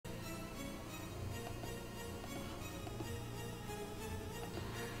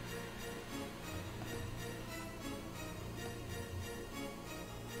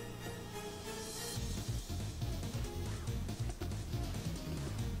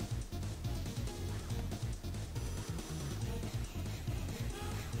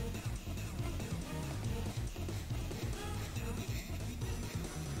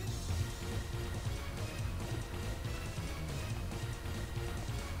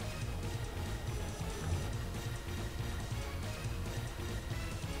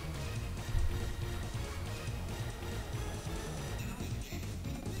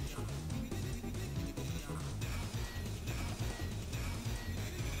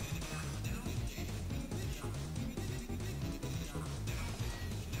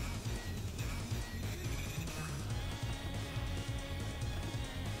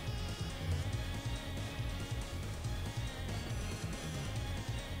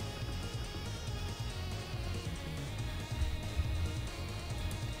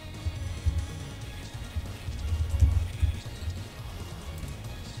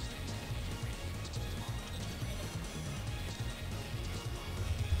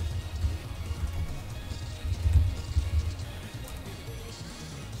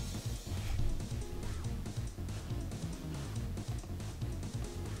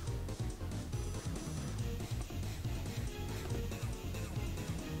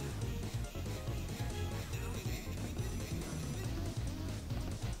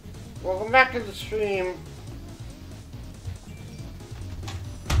Welcome back to the stream.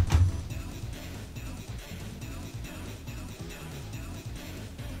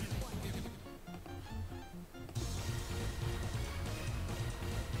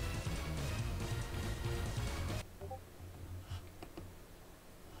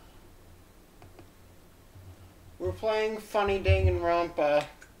 We're playing Funny Danganronpa.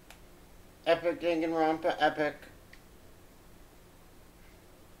 Epic Danganronpa, epic.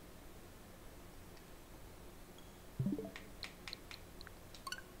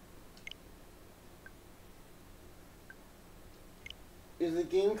 Is the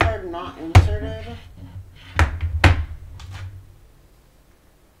game card not inserted?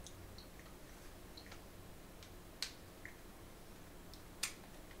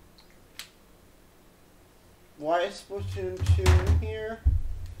 Why is Splatoon 2 in here?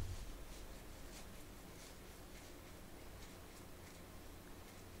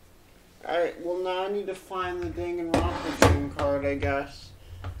 Alright, well now I need to find the Danganronpa game card, I guess.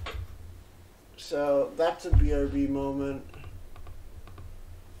 So, that's a BRB moment.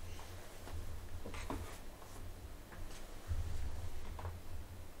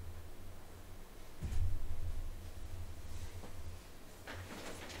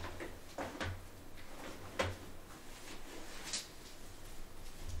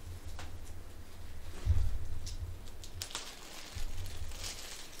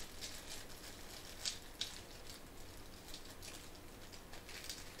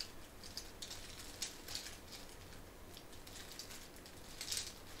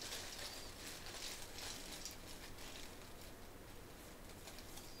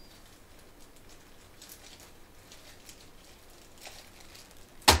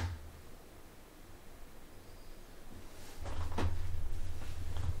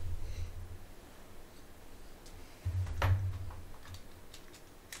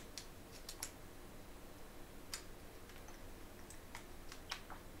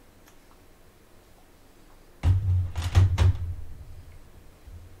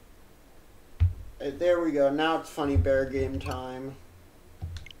 There we go. Now it's Funny Bear game time.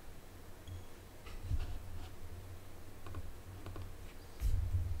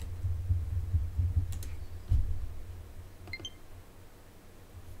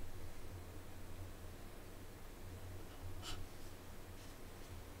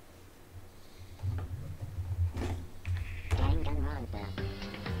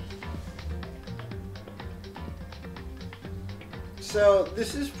 So,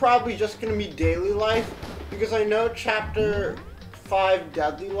 this is probably just going to be daily life, because I know Chapter 5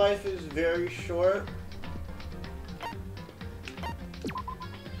 Deadly Life is very short.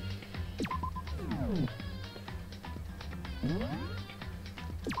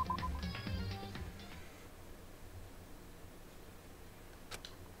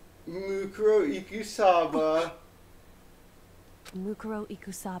 Mukuro Ikusaba. Mukuro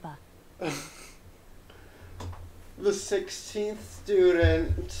Ikusaba. The 16th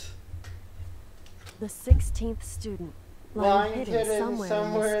student. The 16th student. Lying hidden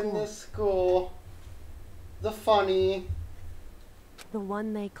somewhere in the school. The funny. The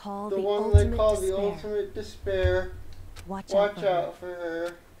one they call the ultimate despair. Watch out for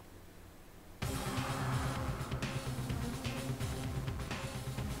her.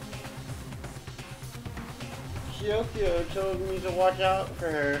 Kyoko told me to watch out for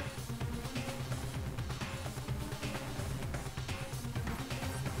her.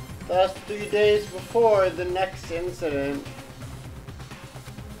 That's 3 days before the next incident.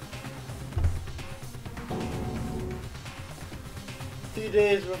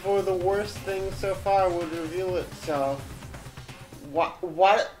 Days before the worst thing so far would reveal itself.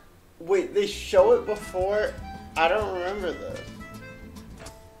 What? Wait, they show it before? I don't remember this.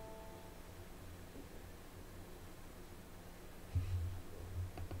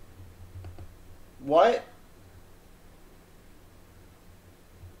 What?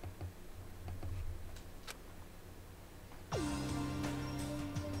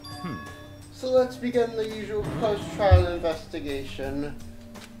 So let's begin the usual post-trial investigation.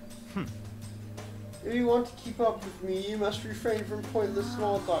 If you want to keep up with me, you must refrain from pointless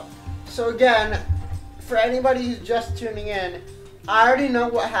small talk. So again, for anybody who's just tuning in, I already know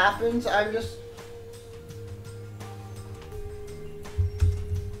what happens. I'm just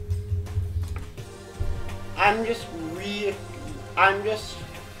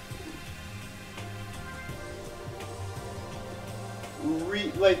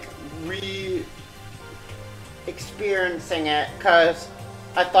experiencing it because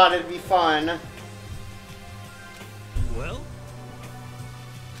I thought it'd be fun. Well?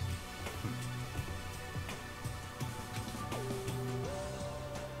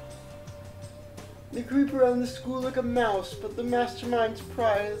 They creep around the school like a mouse, but the mastermind's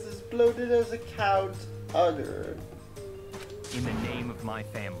prize is bloated as a cow's udder. In the name of my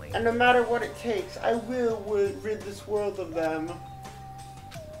family. And no matter what it takes, I will rid this world of them.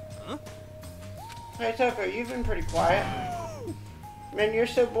 Huh? Hey Tucker, you've been pretty quiet. Man, you're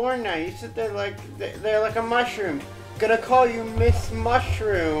so boring now. You sit there like they're like a mushroom. Gonna call you Miss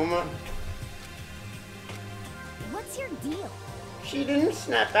Mushroom. What's your deal? She didn't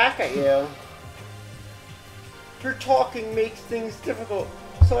snap back at you. Her talking makes things difficult,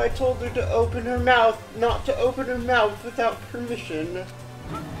 so I told her to open her mouth, not to open her mouth without permission.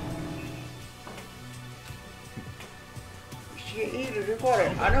 She can eat it or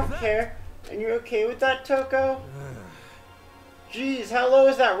water. I don't care. And you're okay with that, Toko? Jeez, how low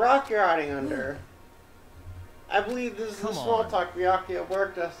is that rock you're hiding under? I believe this is the small talk Byakuya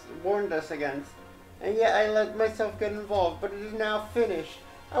warned us against. And yet I let myself get involved, but it is now finished.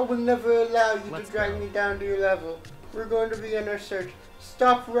 I will never allow you to drag me down to your level. We're going to begin our search.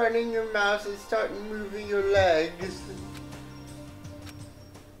 Stop running your mouth and start moving your legs.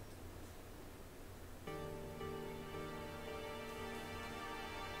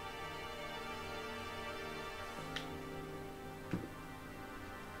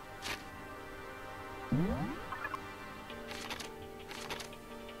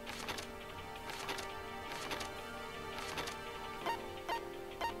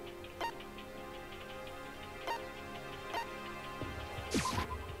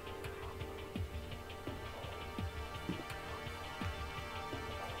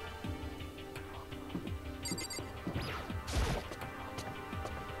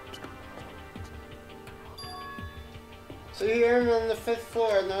 So here I'm on the 5th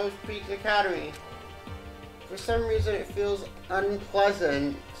floor in the Nose Peak Academy. For some reason it feels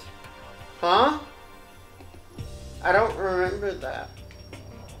unpleasant. Huh? I don't remember that.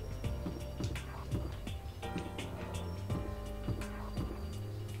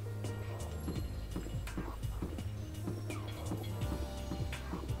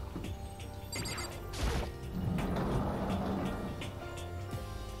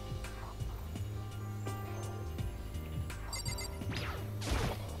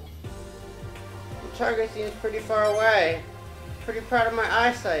 Target seems pretty far away. Pretty proud of my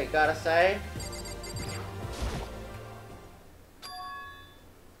eyesight, gotta say.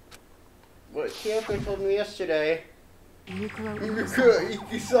 What Kyoko told me yesterday. Yukuro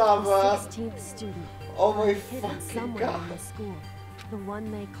Ikisama. 16th student. Oh my Hidden fucking somewhere in god. the school. The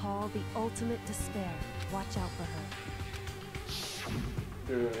one they call the ultimate despair. Watch out for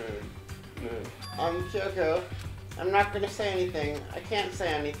her. I'm Kyoko. I'm not gonna say anything. I can't say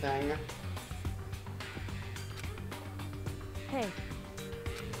anything. Hey,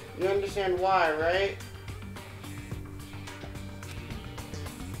 You understand why, right?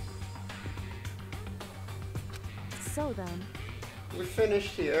 so then, We're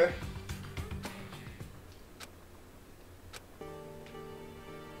finished here.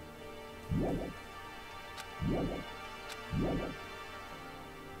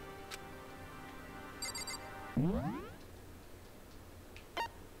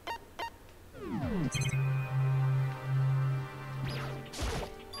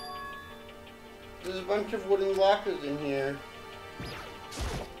 There's a bunch of wooden lockers in here.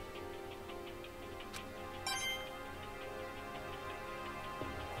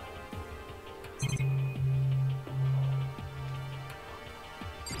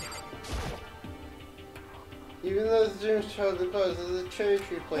 Even though the dreams show the clothes, there's a cherry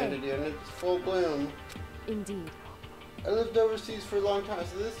tree planted here and it's full bloom. indeed. I lived overseas for a long time,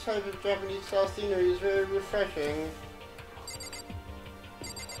 so this type of Japanese style scenery is very refreshing.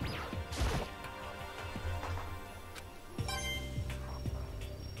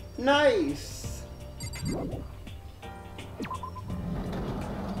 Nice!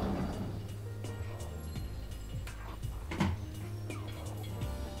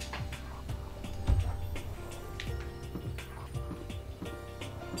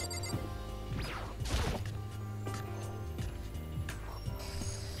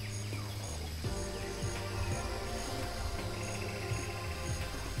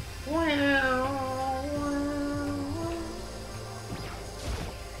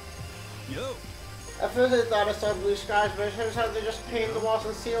 Yo. At first I thought I saw blue skies, but it turns out they just painted the walls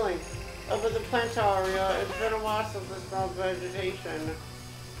and ceiling. Over the plant area, it's been a while since I smelled vegetation.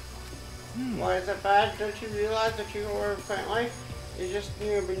 Why is that bad? Don't you realize that you are plant life? It's just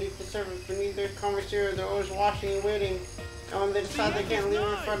new beneath the surface. Beneath their conversation, they're always watching and waiting. And when they decide they can't leave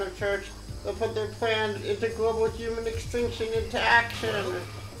in front of church, they'll put their plan into global human extinction into action.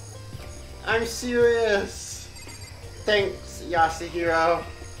 I'm serious. Thanks, Yasuhiro.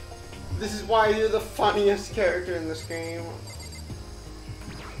 This is why you're the funniest character in this game.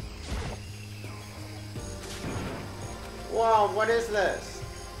 Wow, what is this?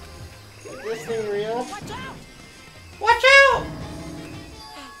 Is this thing real? Watch out! Watch out!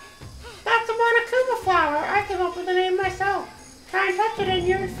 That's a Monokuma flower. I came up with the name myself. Try and touch it and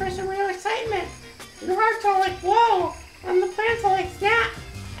you're for some real excitement. Your heart's all like, whoa! And the plant's all like, snap!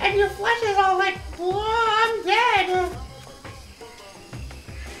 And your flesh is all like, whoa, I'm dead!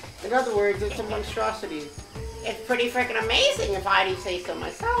 In other words, it's a monstrosity. It's pretty freaking amazing if I do say so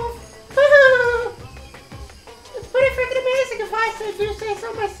myself. It's pretty freaking amazing if I do say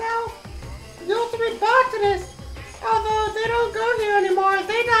so myself. The ultimate botanist. Although they don't go here anymore,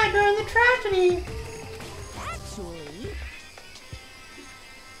 they died during the tragedy. Actually...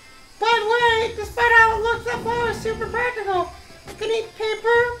 But wait, despite how it looks, that flower is super practical. It can eat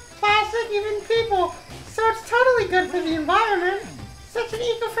paper, plastic, even people. So it's totally good for the environment. Such an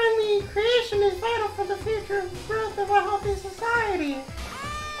eco-friendly creation is vital for the future growth of a healthy society.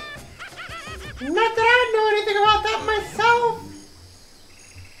 Not that I know anything about that myself.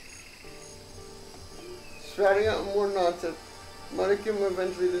 Spouting out more nonsense. Monokuma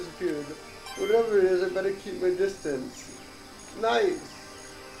eventually disappeared. Whatever it is, I better keep my distance. Nice.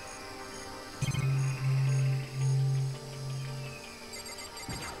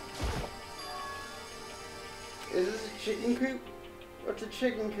 Is this a chicken coop? What's a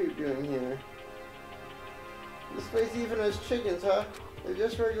chicken coop doing here? This place even has chickens, huh? They're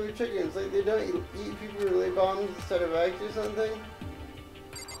just regular chickens, like they don't eat people or lay bombs instead of eggs or something?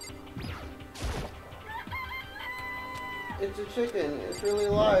 It's a chicken. It's really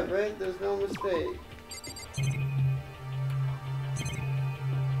alive, right? There's no mistake.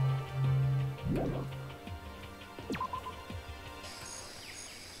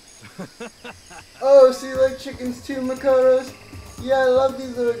 Oh, so you like chickens too, Makotos? Yeah, I love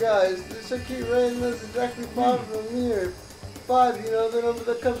these little guys. They're so cute, right? And that's exactly 5 of them here. 5, you know, the number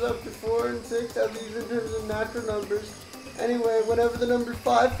that comes after 4 and 6, how these in terms of natural numbers. Anyway, whenever the number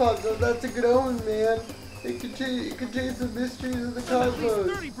 5 pops up, that's a good omen, man. It contains the mysteries of the cosmos.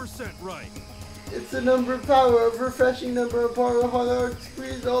 At least 30% right. It's the number of power, a refreshing number of power, how the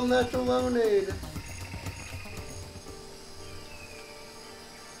squeeze all natural lemonade.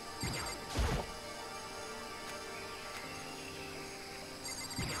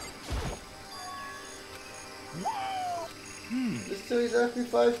 There's still exactly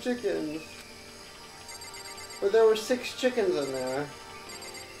 5 chickens. But there were 6 chickens in there.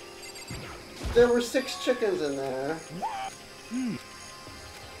 There were 6 chickens in there.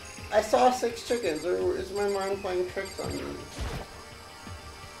 I saw 6 chickens, or is my mind playing tricks on me?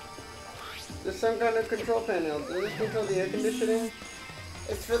 There's some kind of control panel. Does this control the air conditioning?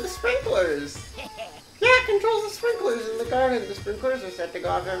 It's for the sprinklers! Yeah, it controls the sprinklers in the garden. The sprinklers are set to go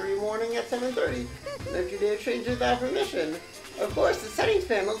off every morning at 7:30. And if you dare change it without permission. Of course, the settings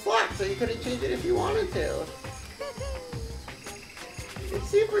panel is locked, so you couldn't change it if you wanted to. It's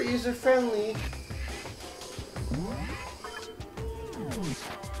super user-friendly.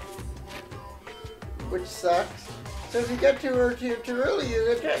 Which sucks. So if you get too early, you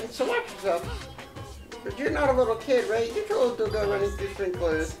get threatened to watch yourself. But you're not a little kid, right? You're too old to go running through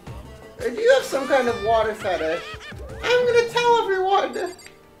sprinklers. Or do you have some kind of water fetish? I'm gonna tell everyone!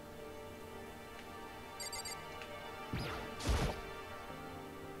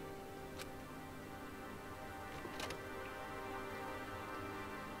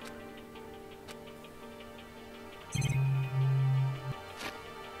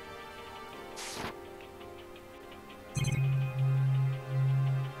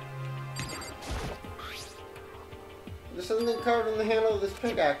 There's something carved on the handle of this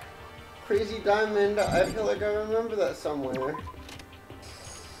pickaxe. Crazy diamond. I feel like I remember that somewhere.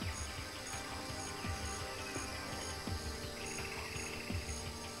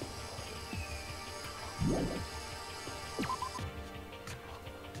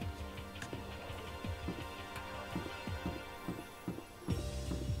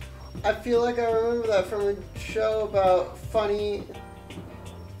 I feel like I remember that from a show about funny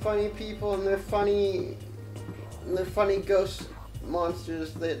people and their funny ghost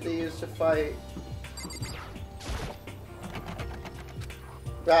monsters that they used to fight.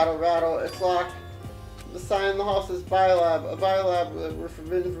 Rattle, rattle, it's locked. The sign in the hall says Biolab, a Biolab that we're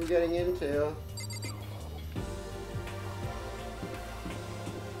forbidden from getting into.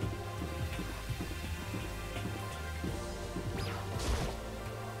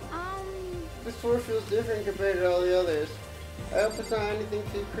 This floor feels different compared to all the others. I hope it's not anything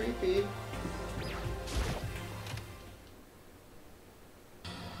too creepy.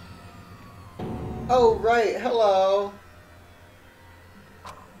 Oh, right, hello.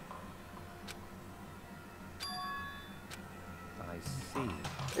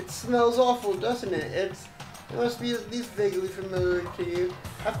 smells awful, doesn't it? It must be at least vaguely familiar to you.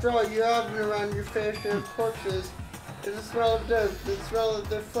 After all, you have been around your fair share of corpses. It's the smell of death, the smell of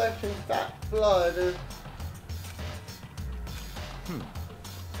their flesh and fat blood.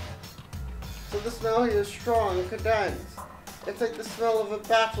 So the smell here is strong and condensed. It's like the smell of a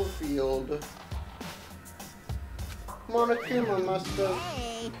battlefield. Monokuma must have...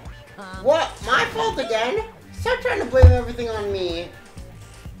 Hey, come What? My fault again? Stop trying to blame everything on me.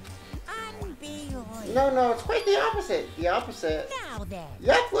 unbelievable. No, it's quite the opposite. The opposite. Now then.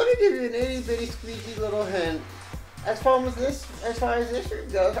 Yep, let me give you an itty bitty squeaky little hint. As far as this room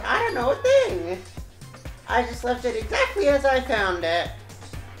goes, I don't know a thing. I just left it exactly as I found it.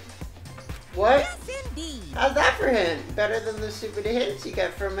 What? Yes, indeed. How's that for a hint? Better than the stupid hints you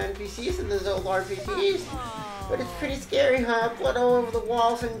get from NPCs in those old RPGs. But it's pretty scary, huh? Blood all over the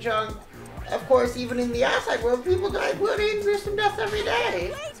walls and junk. Of course, even in the outside world, people die bloody and gruesome deaths every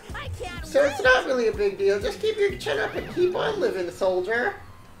day. Wait, I can't So wait. it's not really a big deal. Just keep your chin up and keep on living, soldier.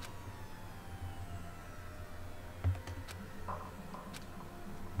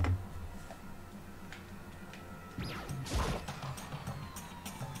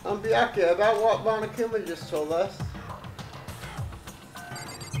 Byakuya, about what Monokuma just told us.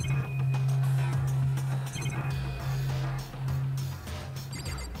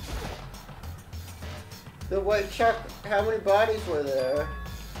 The white truck, how many bodies were there?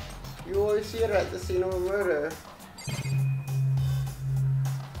 You always see it at the scene of a murder.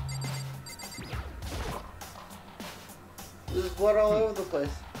 There's blood all over the place.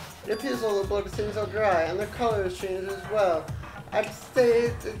 It appears all the blood stains are dry, and their color has changed as well. I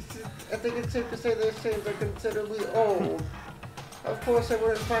think it's safe to say their stains are considerably old. Of course, I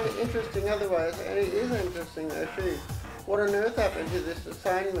wouldn't find it interesting otherwise, and it is interesting, I see. What on earth happened to this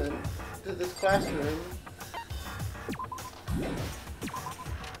assignment, to this classroom?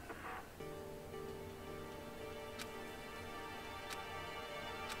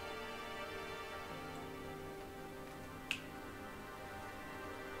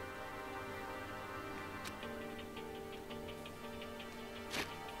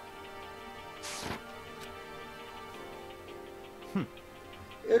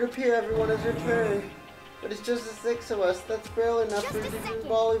 It would appear everyone has returned, but it's just the 6 of us. That's barely enough for a decent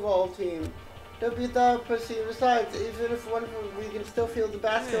volleyball team. Don't be that pussy. Besides, even if one we can still field the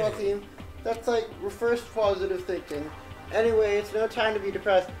basketball team, that's like reverse positive thinking. Anyway, it's no time to be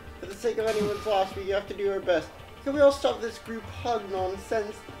depressed. For the sake of anyone's loss, we have to do our best. Can we all stop this group hug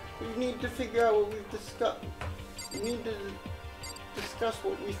nonsense? We need to figure out what we've discussed. We need to discuss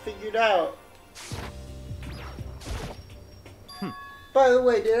what we figured out. By the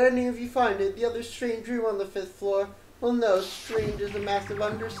way, did any of you find it? The other strange room on the 5th floor? Well, no, strange is a massive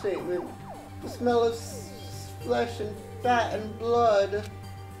understatement. The smell of flesh and fat and blood.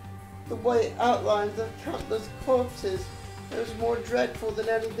 The white outlines of countless corpses. It was more dreadful than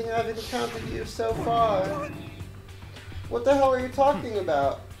anything I've encountered here so far. What the hell are you talking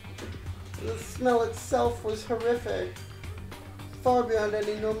about? The smell itself was horrific. Far beyond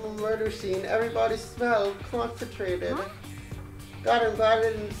any normal murder scene. Everybody's smell concentrated. God, I'm glad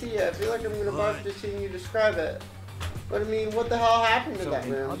I didn't see it. I feel like I'm gonna barf just seeing you describe it. But I mean, what the hell happened to that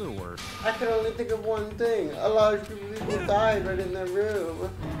in room? other words, I can only think of one thing. A large group of people died right in that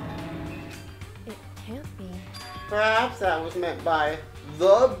room. It can't be. Perhaps that was meant by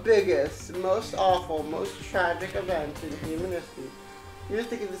the biggest, most awful, most tragic event in human history. You're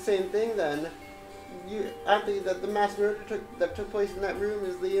thinking the same thing then. I'm thinking that the mass murder that took place in that room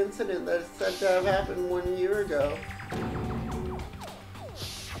is the incident that is said to have happened 1 year ago.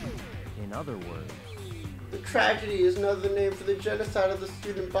 in other words, The tragedy is another name for the genocide of the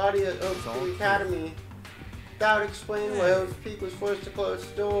student body at Oak Street Academy. That would explain why Oak Peak was forced to close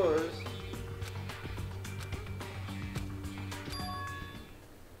doors.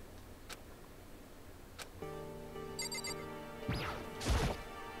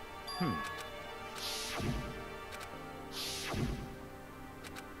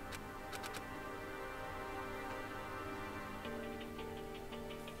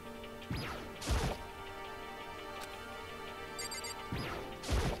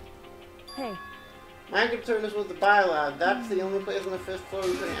 Hey, My concern is with the biolab. That's the only place on the 5th floor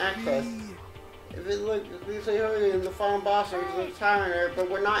we can access. If it looks, we say hurry in the final boss or the tyrant, but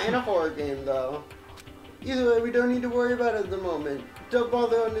we're not in a horror game though. Either way, we don't need to worry about it at the moment. Don't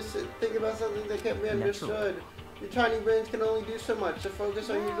bother think about something that can't be understood. Your tiny brains can only do so much, so focus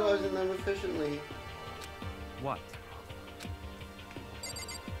on utilizing them efficiently. what?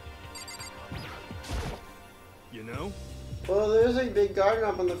 You know? Well, there's a big garden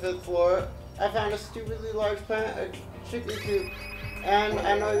up on the 5th floor. I found a stupidly large plant, a chicken coop, And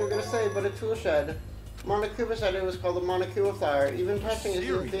I know you're gonna say, but a tool shed. Monokuma said it was called a Monokuma flower. Even touching it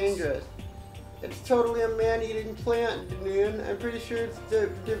is dangerous. It's totally a man-eating plant, dude. I'm pretty sure it's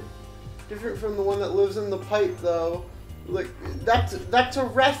different from the one that lives in the pipe, though. Look, that's a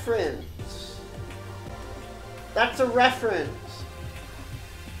reference. That's a reference.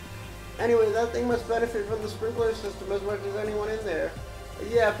 Anyway, that thing must benefit from the sprinkler system as much as anyone in there.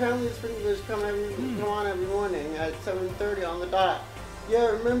 Yeah, apparently the sprinklers come on every morning at 7:30 on the dot. Yeah,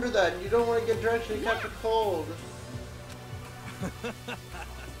 remember that. You don't want to get drenched and catch a cold.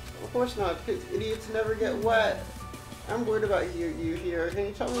 Of course not, because idiots never get wet. I'm worried about you here. Can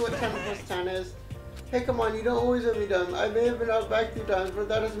you tell me what 10 plus 10 is? Hey, come on, you don't always have me dumb. I may have been out back 3 times, but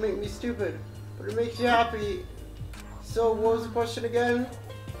that doesn't make me stupid. But it makes you happy. So, what was the question again?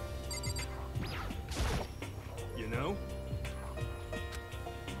 You know?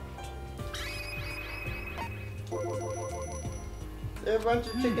 There are a bunch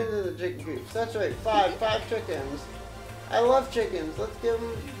of chickens in the chicken coops. That's right, 5 chickens. I love chickens.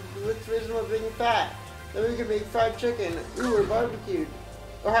 Let's raise them up big and fat. Then we can make fried chicken. Ooh, or barbecued.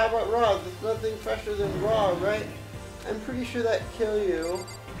 Or how about raw? There's nothing fresher than raw, right? I'm pretty sure that'd kill you.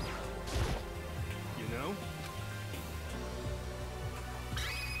 You know?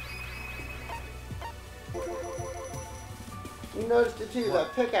 You noticed it too,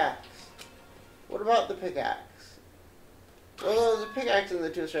 that pickaxe. What about the pickaxe? Well, there's a pickaxe in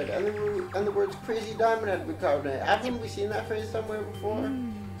the tool shed, and the words crazy diamond had been carved in it. Haven't we seen that phrase somewhere before?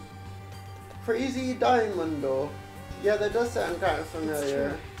 Crazy diamond, though. Yeah, that does sound kind of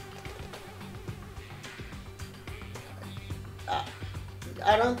familiar.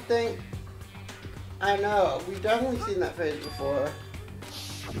 I don't think... I know, we've definitely seen that phrase before.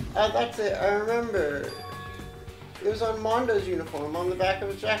 Oh, that's it, I remember. It was on Mondo's uniform, on the back of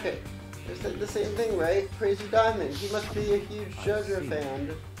his jacket. It said the same thing, right? Crazy Diamond. He must be a huge JoJo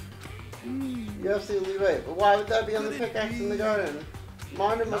fan. You're absolutely right. But why would that be on the pickaxe in the garden?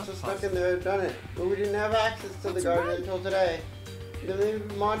 Mondo must have stuck in there and done it. But we didn't have access to the garden until today. Then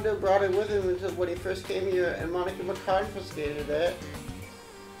maybe Mondo brought it with him until when he first came here and Monica confiscated it.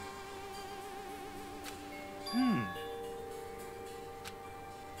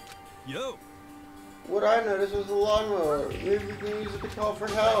 Yo! What I noticed was a lawnmower. Maybe we can use it to call for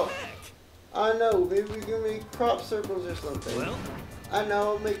help. I know, maybe we can make crop circles or something. Well? I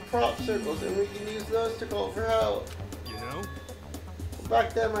know, make crop circles and we can use those to call for help. You know?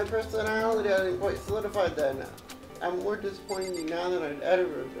 Back then, my personality hadn't quite solidified then. I'm more disappointed in you now than I'd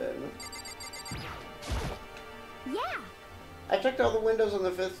ever been. Yeah. I checked all the windows on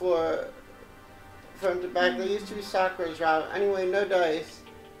the 5th floor, front to back. They used to be Sakura's route. Anyway, no dice.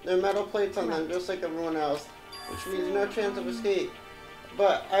 There are metal plates on them, just like everyone else, which means no chance of escape.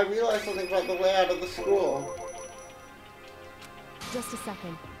 But I realized something about the layout of the school. Just a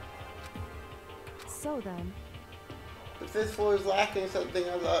second. So then... The 5th floor is lacking something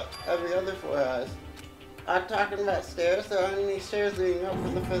every other floor has. I'm talking about stairs. There aren't any stairs leading up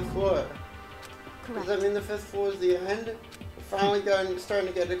from the 5th floor. Correct. Does that mean the 5th floor is the end? We're finally starting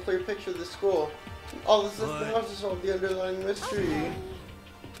to get a clear picture of the school. All this is helps us solve the underlying mystery.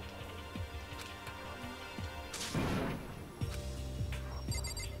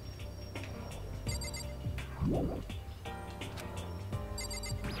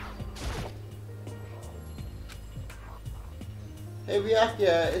 Hey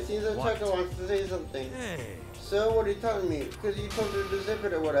Byakuya, it seems that Kyoko wants to say something. Hey. So, what are you telling me? Because you told her to zip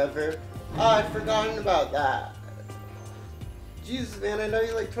it or whatever. Ah, I'd forgotten about that. Jesus, man, I know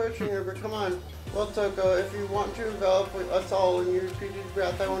you like torturing her, but come on. Well, Toko, if you want to envelop us all in your retreated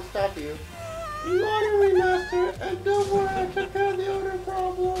breath, I won't stop you. Not only, Master, and don't worry, I took care of the odor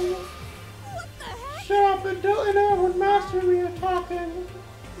problem. What the heck? Shut up and don't interrupt when Master and me are talking.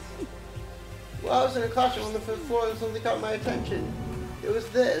 Well, I was in a classroom on the 5th floor and something caught my attention. It was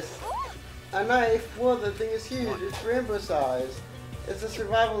this. A knife. Whoa, the thing is huge. It's rainbow size. It's a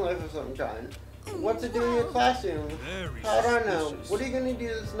survival knife of some kind. What's it doing in your classroom? How do I know? What are you going to do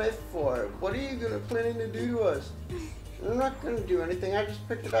this knife for? What are you planning to do to us? I'm not going to do anything. I just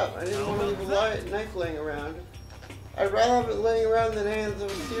picked it up. I didn't want to leave a knife laying around. I'd rather have it laying around in the hands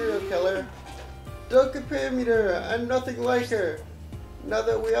of a serial killer. Don't compare me to her. I'm nothing like her. Now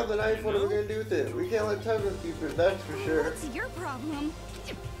that we have the knife, what are we going to do with it? We can't let Toko keep it, that's for sure. What's your problem?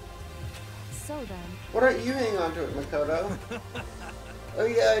 So then... Why don't you hang on to it, Makoto? Oh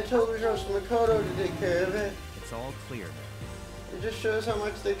yeah, I totally trust Makoto to take care of it. It's all clear now. It just shows how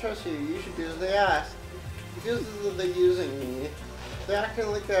much they trust you. You should do as they ask. It feels as though they're using me. They're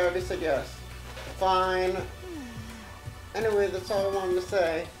acting like they already said yes. Fine. Anyway, that's all I wanted to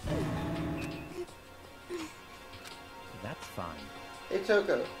say. That's fine. Hey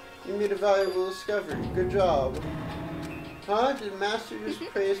Toko, you made a valuable discovery. Good job. Huh? Did Master just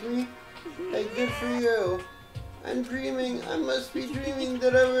praise me? Hey, good for you. I'm dreaming. I must be dreaming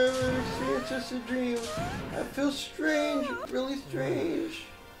that I've ever experienced just a dream. I feel strange, really strange.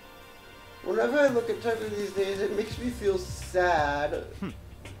 Whenever I look at Toko these days, it makes me feel sad.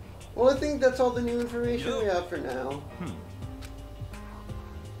 Well, I think that's all the new information we have for now.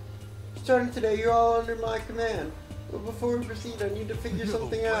 Starting today, you're all under my command. But before we proceed, I need to figure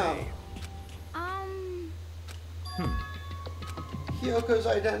something out. Kyoko's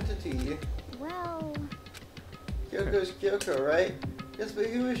identity. Well... Kyoko's Kyoko, right? Yes, but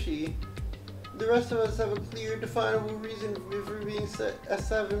who is she? The rest of us have a clear, definable reason for being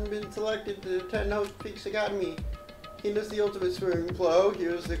having been selected to attend Host Peaks Academy. Hina's the ultimate swimming pro,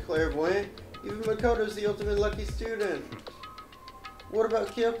 Hyo's the clairvoyant, even Makoto's the ultimate lucky student. What about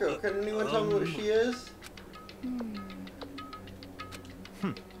Kyoko? Can anyone tell me what she is?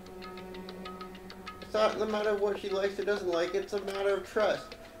 It's not a matter of what she likes or doesn't like, it's a matter of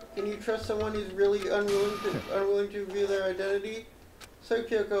trust. Can you trust someone who's really unwilling to reveal their identity? So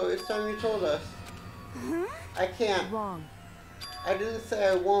Kyoko, it's time you told us. I can't. Wrong. I didn't say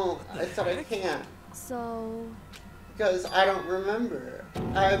I won't, I said I can't. So... Because I don't remember.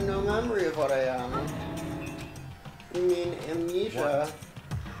 I have no memory of what I am. You mean amnesia? What?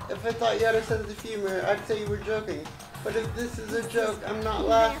 If I thought you had a sense of humor, I'd say you were joking. But if this is a joke, I'm not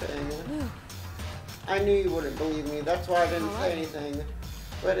laughing. I knew you wouldn't believe me, that's why I didn't say anything.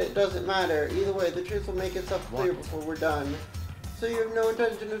 But it doesn't matter. Either way, the truth will make itself clear before we're done. So you have no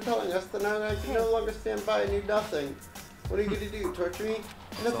intention of telling us, then I can no longer stand by and do nothing. What are you going to do, torture me?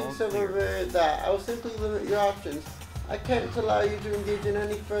 Nothing so very that. I will simply limit your options. I can't allow you to engage in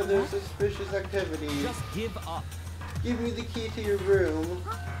any further suspicious activity. Just give up. Give me the key to your room.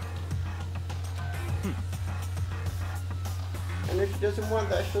 And if she doesn't want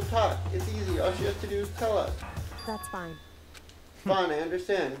that, she'll talk. It's easy. All she has to do is tell us. That's fine. Fine, I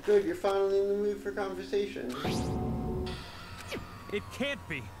understand. Good, you're finally in the mood for conversation. It can't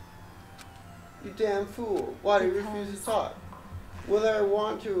be. You damn fool. Why do you refuse to talk? Whether I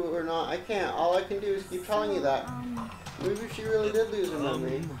want to or not, I can't. All I can do is keep telling you that. Maybe she really did lose her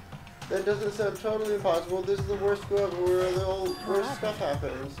memory. That doesn't sound totally impossible. This is the worst school ever where the worst stuff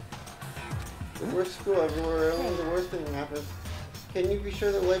happens. The worst school ever where only the worst thing happens. Can you be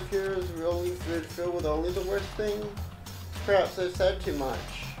sure that life here is really filled with only the worst thing? Perhaps I've said too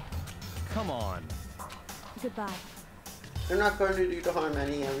much. Come on. Goodbye. They're not going to do to harm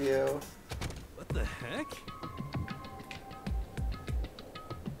any of you. What the heck?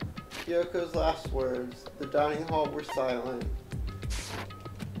 Kyoko's last words. The dining hall were silent.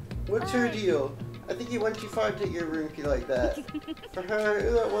 What's her deal? I think you went too far to take your room key like that. For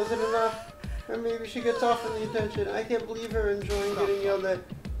her, that wasn't enough. Or maybe she gets off on the attention. I can't believe her enjoying getting yelled at.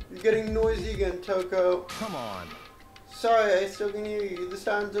 You're getting noisy again, Toko. Come on. Sorry, I still can hear you. The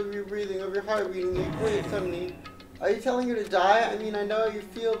sounds of your breathing, of your heart beating, they quit suddenly. Are you telling her to die? I mean, I know how you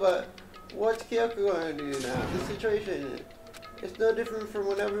feel, but what's Kyoko going to do now? The situation, it's no different from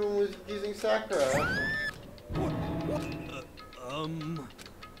when everyone was using Sakura.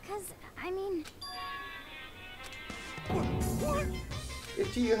 Cause, I mean...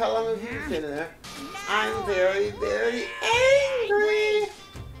 It's you, how long have you been standing there? I'm very, very angry!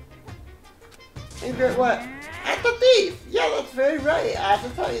 Angry at what? At the thief! Yeah, that's very right. I have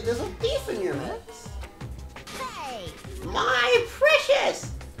to tell you, there's a thief in your midst. Hey! My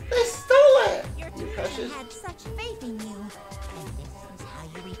precious! They stole it! Your You dad precious? had such faith in you. And this is how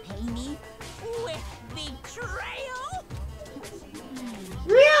you repay me? With betrayal?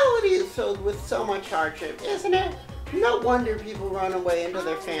 Reality is filled with so much hardship, isn't it? No wonder people run away into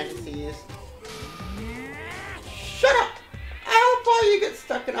their fantasies. Shut up! I hope all you get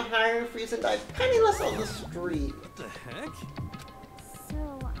stuck in a hiring freeze and die penniless on the street. What the heck?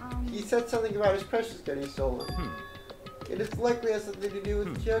 So, He said something about his precious getting stolen. It is likely it has something to do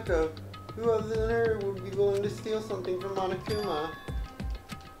with Kyoko. Who other than her would be willing to steal something from Monokuma?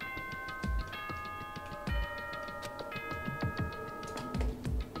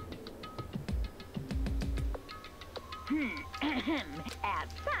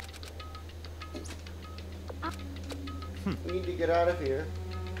 We need to get out of here.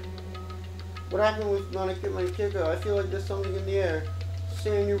 What happened with Monokuma and Kyoko? I feel like there's something in the air.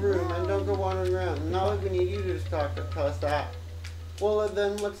 Stay in your room and don't go wandering around. Not like we need you to just tell us that. Well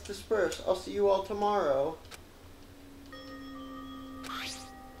then, let's disperse. I'll see you all tomorrow.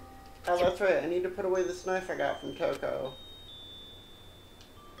 Oh, that's right. I need to put away this knife I got from Toko.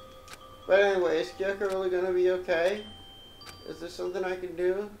 But anyway, is Kyoko really gonna be okay? Is there something I can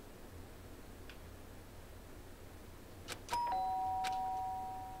do?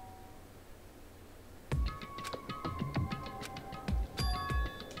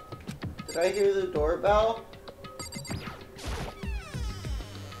 Did I hear the doorbell?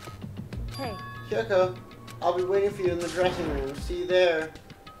 Hey, Kyoko, I'll be waiting for you in the dressing room. See you there.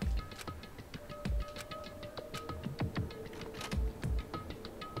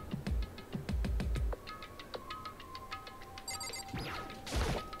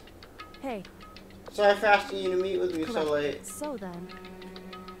 hey. Sorry for asking you to meet with me so Correct. late. So then,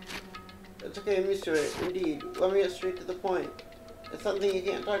 It's okay, I'm used to it. Indeed. Let me get straight to the point. It's something you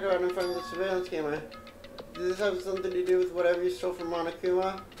can't talk about in front of the surveillance camera. Does this have something to do with whatever you stole from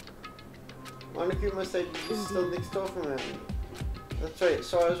Monokuma? Monokuma said you something stole from him. That's right,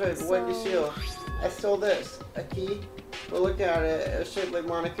 so I was right, but what did you steal? I stole this. A key? Well, look at it. It was shaped like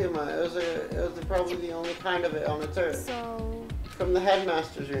Monokuma. It was probably the only kind of it on its earth. so... From the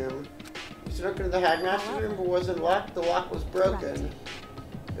headmaster's room. You snuck into the headmaster's room but wasn't locked? The lock was broken. Correct.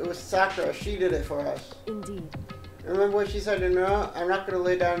 It was Sakura. She did it for us. Indeed. Remember what she said to Nora? I'm not going to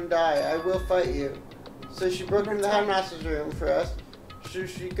lay down and die. I will fight you. So she broke into the That's right. headmaster's room for us. So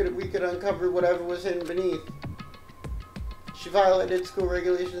we could uncover whatever was hidden beneath. She violated school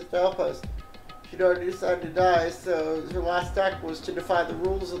regulations to help us. She'd already decided to die, so her last act was to defy the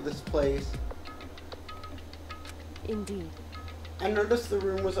rules of this place. Indeed. I noticed the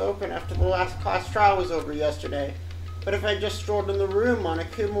room was open after the last class trial was over yesterday. But if I just strolled in the room,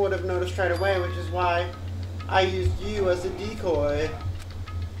 Monokuma would have noticed right away, which is why I used you as a decoy.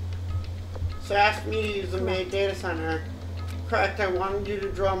 So asked me to use the main data center. Correct, I wanted you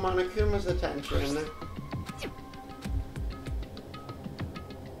to draw Monokuma's attention.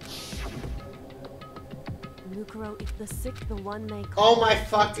 Mukuro, the sick, the one they call... Oh my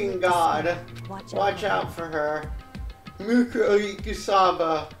fucking god. Watch out for her. Mukuro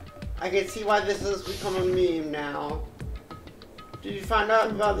Ikusaba. I can see why this has become a meme now. Did you find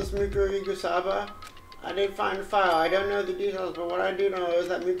out about this Mukuro Ikusaba? I did find a file. I don't know the details, but what I do know is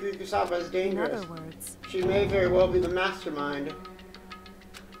that Mukuro Ikusaba is dangerous. In other words, She may very well be the mastermind.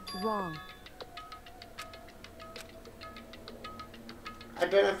 wrong. I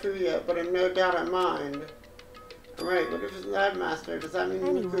don't know who yet, but in no doubt I mind. Alright, what if it's the headmaster? Does that mean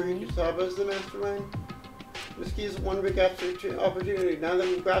Mukuro Anyway. Ikusaba is the mastermind? This key is one big opportunity. Now that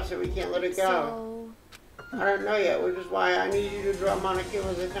we've grasped it, we can't let it go. So, I don't know yet, which is why I need you to draw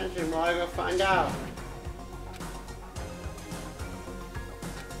Monokuma's attention while I go find out.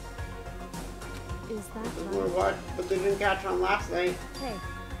 is that Or right? what? But they didn't catch on last night. Hey,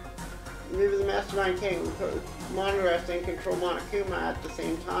 Maybe the mastermind can't monitor us and control Monokuma at the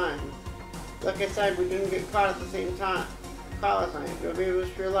same time. Like I said, we didn't get caught at the same time. Caught last night. Maybe it was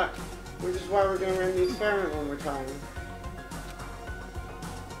pure luck. Which is why we're going to run the experiment one more time.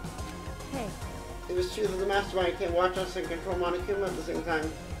 hey, It is true that the mastermind can't watch us and control Monokuma at the same time.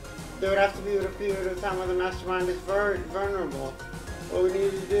 There would have to be a period of time where the mastermind is vulnerable. What we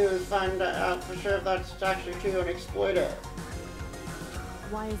need to do is find out for sure if that's actually true and exploit it.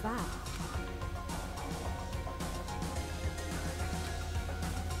 why is that?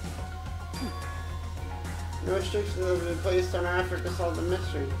 No restrictions have been placed on our effort to solve the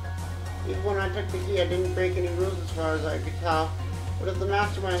mystery. Even when I took the key, I didn't break any rules as far as I could tell. But if the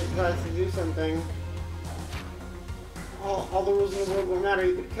mastermind decides to do something, all the rules in the world will matter.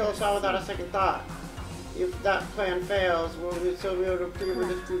 You could kill us all without a second thought. If that plan fails, will we still be able to prove or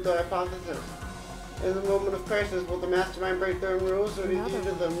disprove the hypothesis? In the moment of crisis, will the mastermind break their own rules or adhere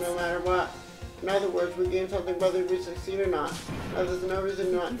to them no matter what? In other words, we gain something whether we succeed or not. Now there's no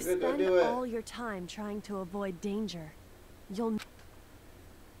reason not You to spend do it. all your time trying to avoid danger. You'll...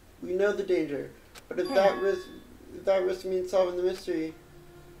 We know the danger, but if Hey. that risk means solving the mystery,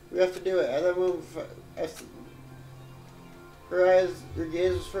 we have to do it. At that moment, her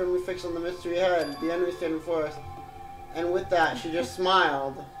gaze was firmly fixed on the mystery ahead, the enemy standing before us. And with that, she just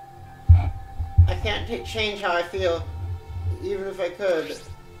smiled. I can't change how I feel, even if I could.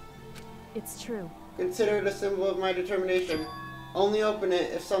 It's true. Consider it a symbol of my determination. Only open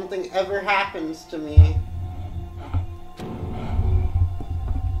it if something ever happens to me.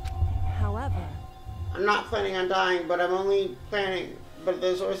 However, I'm not planning on dying, but I'm only planning, but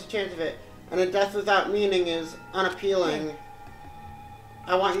there's always a chance of it. And a death without meaning is unappealing.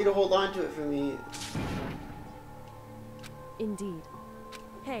 I want you to hold on to it for me. indeed.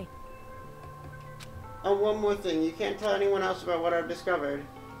 Hey, Oh, one more thing. You can't tell anyone else about what I've discovered.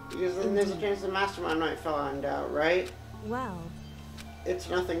 Because then there's a chance the mastermind might find out, right? well, It's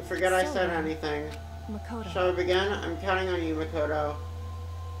nothing. Forget I So said then. anything. Makoto, Shall we begin? I'm counting on you, Makoto.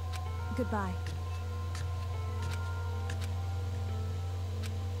 goodbye.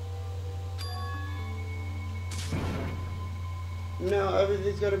 No,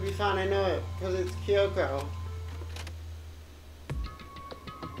 everything's gonna be fine. I know it. Because it's Kyoko.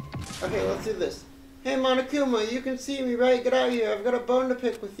 Okay, let's do this. Hey, Monokuma, you can see me, right? Get out here. I've got a bone to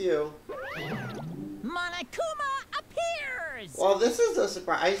pick with you. Monokuma appears! Well, this is a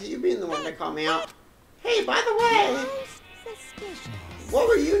surprise. You being the one to call me out. Hey, by the way, Most suspicious. what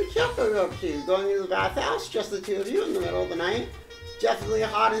were you and Kyoko up to? Going into the bathhouse? Just the two of you in the middle of the night? Definitely a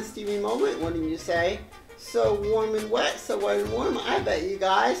hot and steamy moment, wouldn't you say? So warm and wet, so wet and warm. I bet you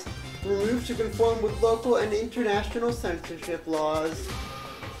guys were moved to conform with local and international censorship laws.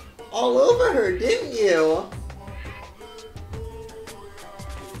 All over her, didn't you?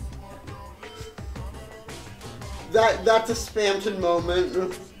 That's a Spamton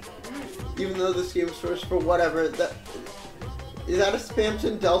moment. Even though this game's source for whatever. Is that a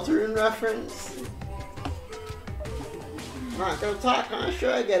Spamton Deltarune reference? I'm not gonna talk, huh?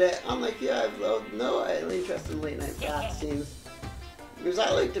 Sure, I get it. Unlike you, I have no interest in late night bath scenes. Because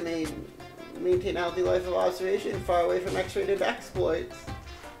I like to maintain a healthy life of observation far away from X-rated exploits.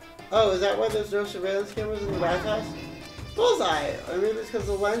 Oh, is that why there's no surveillance cameras in the bathhouse? Bullseye! Or maybe it's because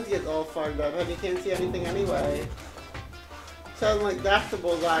the lens gets all fogged up and you can't see anything anyway. Sounds like that's the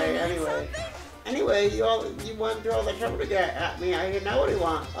bullseye anyway. Anyway, you went through all the trouble to get at me. I didn't know what you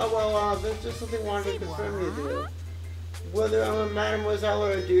want. Oh well, there's just something I wanted to confirm you do. Whether I'm a mademoiselle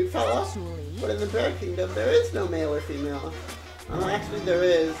or a dude fella, but in the Bear Kingdom there is no male or female. Actually there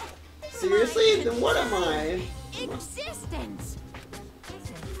is. Seriously? Then what am I? Existence!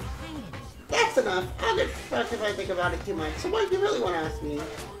 That's enough. I'll get back if I think about it too much. So what do you really want to ask me?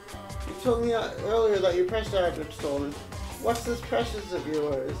 You told me earlier that your precious object stolen. What's this precious of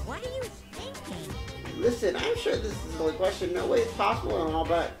yours? What are you thinking? Listen, I'm sure this is a silly question. No way it's possible and all,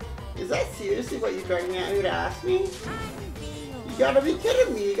 but is that seriously what you're dragging at me to ask me? You gotta be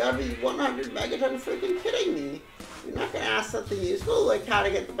kidding me. You gotta be 100 megaton freaking kidding me. You're not gonna ask something useful like how to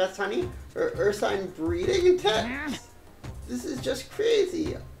get the best honey or ursine breeding tips? This is just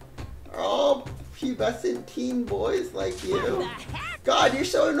crazy. Are all pubescent teen boys like you? God, you're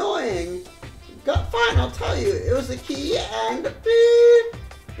so annoying. God, fine, I'll tell you. It was a key and beep.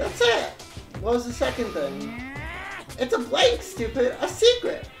 That's it. What was the second thing? It's a blank, stupid. A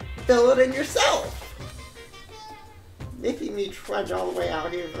secret. Fill it in yourself. Making me trudge all the way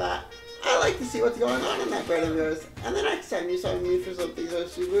out here for that. I like to see what's going on in that brain of yours. And the next time you summon me for something so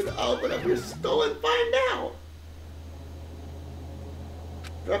stupid, I'll open up your skull and find out.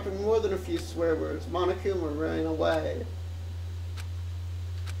 Dropping more than a few swear words, Monokuma ran away.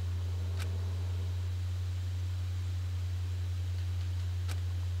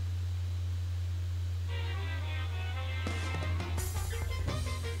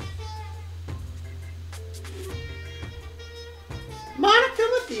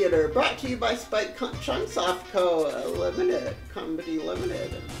 Monokuma Theater, brought to you by Spike Chunsoft Co. Limited. Company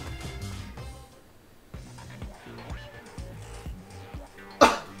Limited.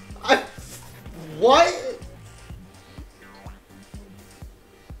 What?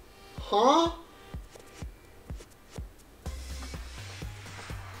 Huh?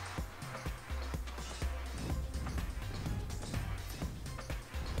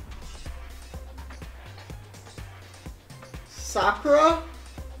 Sakura?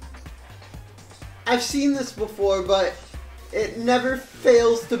 I've seen this before, but it never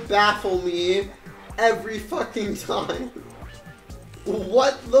fails to baffle me every fucking time.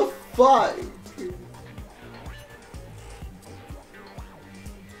 What the fuck?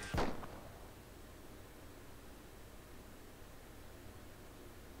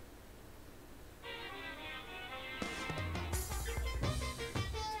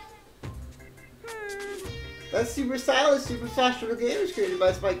 That super stylish, super fast little game is created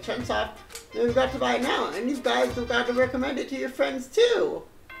by Spike Chunsoft. And we've got to buy it now, and you guys have got to recommend it to your friends too.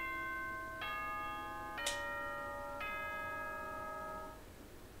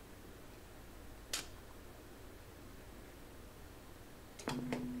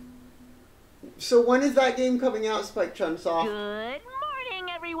 So when is that game coming out, Spike Chunsoft? Good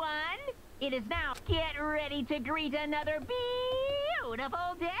morning, everyone. It is now. Get ready to greet another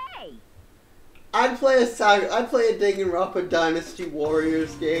beautiful day. I'd play a Danganronpa Dynasty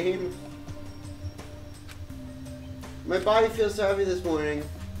Warriors game. My body feels so heavy this morning.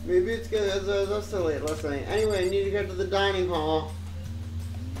 Maybe it's because I was up so late last night. Anyway, I need to go to the dining hall.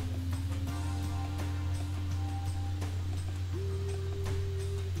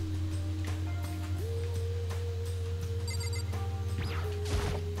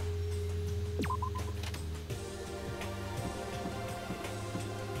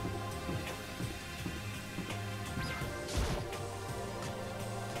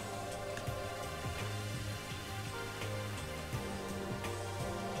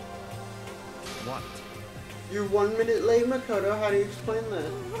 What? You're 1 minute late, Makoto. How do you explain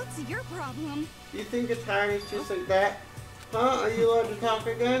this? What's your problem? You think it's hard it's just like that? Huh? Are you allowed to talk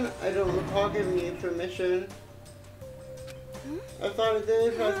again? I don't recall giving you permission. I thought it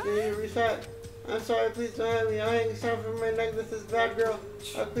did. Press me to reset. I'm sorry, please don't have me. I'm hanging something from my neck. This is bad, girl.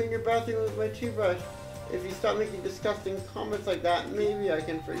 I'll clean your bathroom with my toothbrush. If you stop making disgusting comments like that, maybe I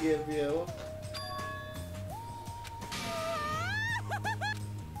can forgive you.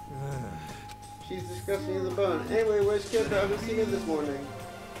 She's disgusting as a bone. Anyway, where's Kyoko? I haven't seen her this morning.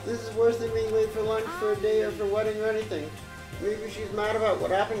 This is worse than being late for lunch, for a day, or for a wedding or anything. Maybe she's mad about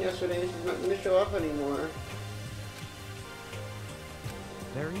what happened yesterday and she's not going to show up anymore.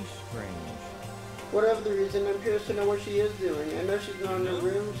 Very strange. Whatever the reason, I'm curious to know what she is doing. I know she's not in her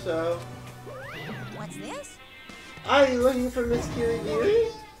room, so... What's this? Are you looking for Miss Kirigiri?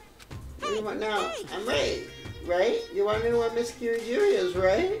 What now? I'm right. Right? You want to know what Miss Kirigiri is,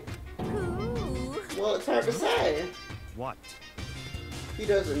 right? Ooh. Well, it's hard to say. What? He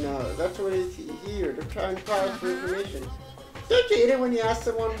doesn't know. That's what he's here to try and pause for information. Don't you hate it when you ask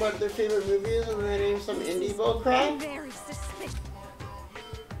someone what their favorite movie is and they name some indie bull crap? Very suspicious.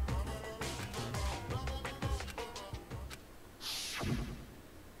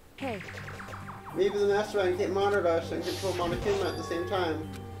 Hey, Maybe the mastermind can't monitor us and control Monokuma at the same time.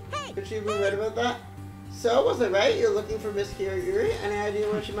 Hey. Could she have been right about that? So, was it right? You're looking for Miss Kirigiri? Any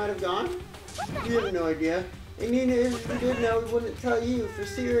idea where she might have gone? You have no idea. And even if we did know, we wouldn't tell you, for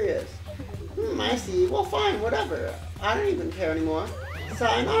serious. I see. Well, fine, whatever. I don't even care anymore.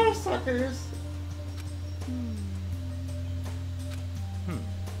 Sayonara, suckers.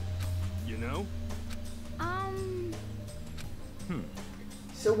 You know?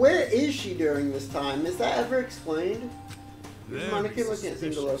 So where is she during this time? Is that ever explained? Very Monokuma can't seem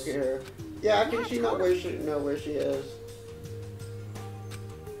to suspicious. locate her. Yeah, can she not know where she is?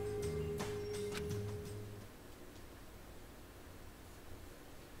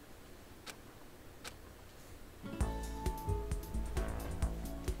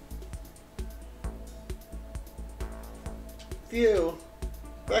 Phew.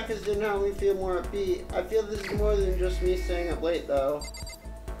 Breakfast didn't help me feel more upbeat. I feel this is more than just me staying up late, though.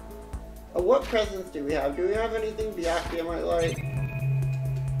 What presents do we have? Do we have anything Byakuya might like?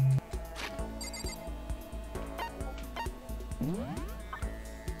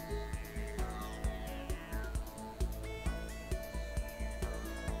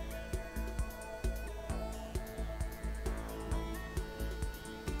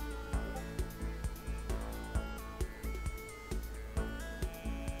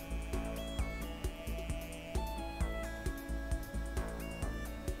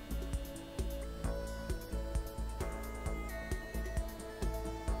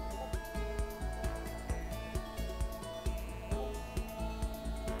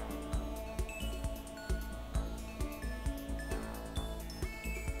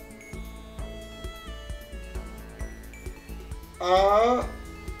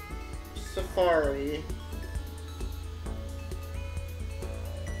 Safari.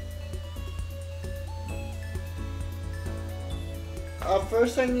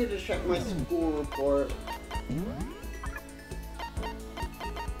 First I need to check my school report.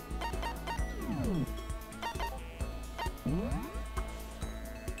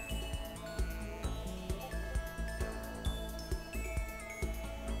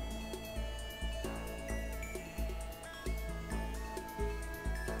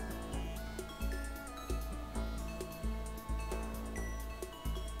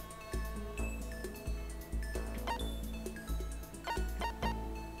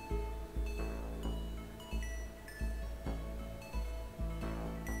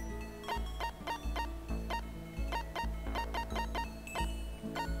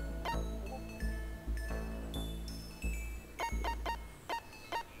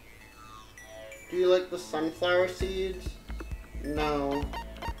 Do you like the sunflower seeds? No.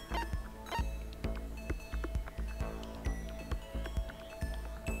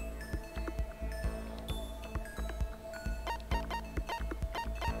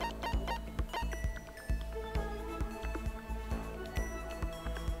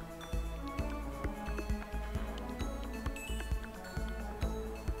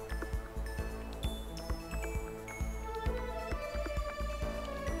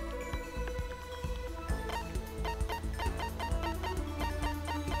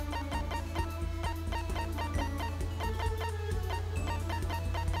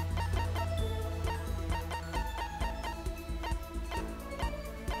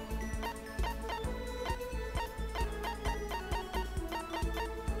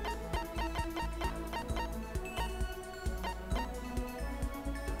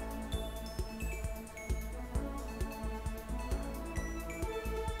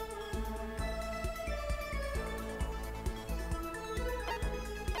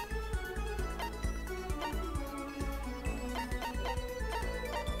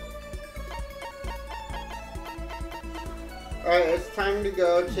 Alright, it's time to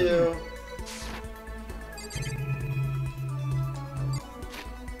go to...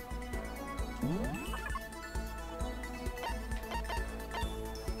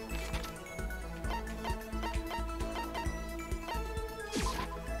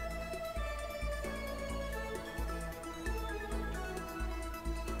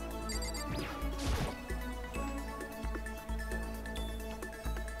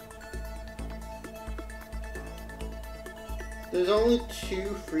 There's only 2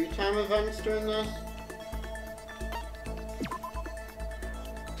 free time events during this.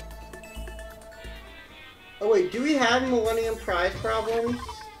 Oh wait, do we have Millennium Prize problems?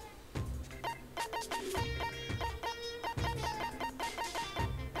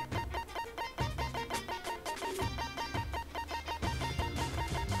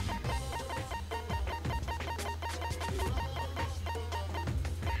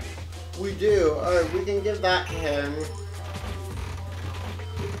 We do. Alright, we can give that to him.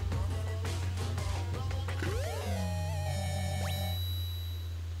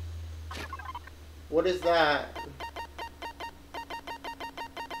 What is that?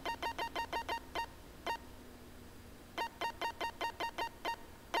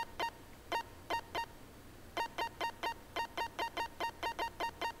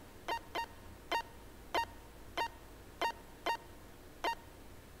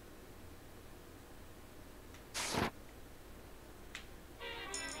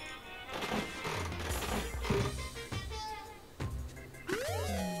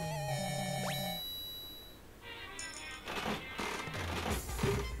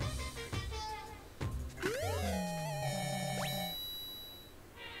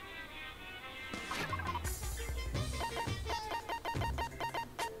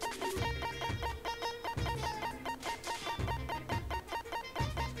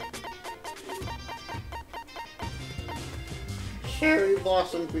 Cherry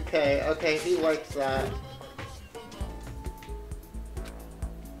Blossom Bouquet. Okay, he likes that.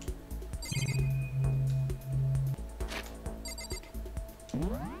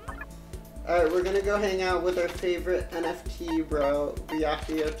 Alright, we're gonna go hang out with our favorite NFT bro,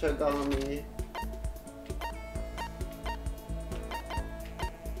 Byakuya Togami.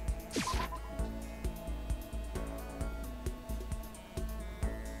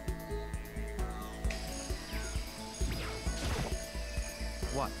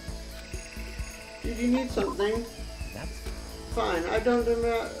 What? Did you need something? That's Fine, I don't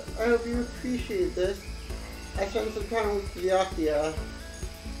know. I hope you appreciate this. I spent some time with Byakuya.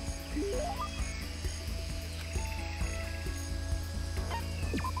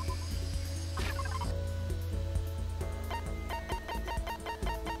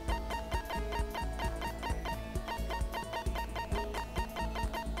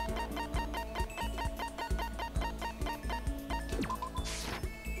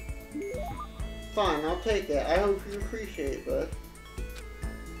 Fine, I'll take it. I hope you appreciate this.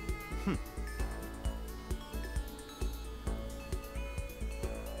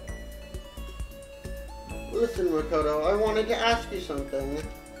 Listen, Makoto, I wanted to ask you something.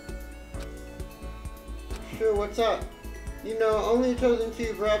 Sure, what's up? You know, only a chosen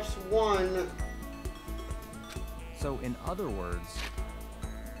few, perhaps one. so in other words,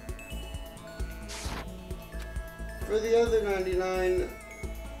 For the other 99,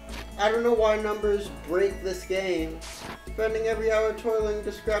 I don't know why numbers break this game. Spending every hour toiling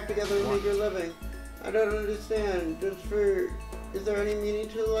to scrap together and make your living. I don't understand. Is there any meaning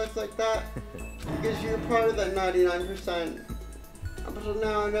to a life like that? Because you're part of that 99%. Up until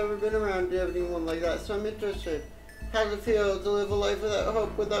now, I've never been around anyone like that, so I'm interested. How does it feel to live a life without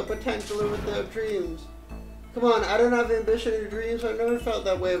hope, without potential, or without dreams? Come on, I don't have ambition or dreams, I've never felt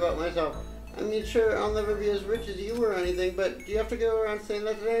that way about myself. I mean, sure, I'll never be as rich as you or anything, but do you have to go around saying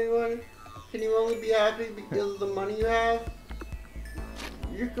that to anyone? Can you only be happy because of the money you have?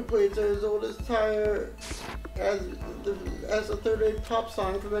 Your complaints are as old as Tire as a third-rate pop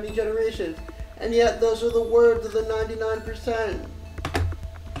song for many generations. And yet, those are the words of the 99%.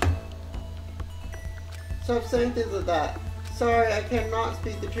 Stop saying things like that. Sorry, I cannot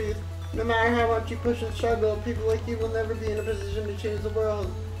speak the truth. No matter how much you push and struggle, people like you will never be in a position to change the world.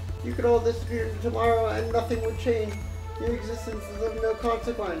 You could all disappear tomorrow and nothing would change. Your existence is of no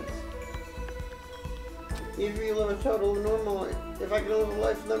consequence. Even if you live a total normal, if I could live a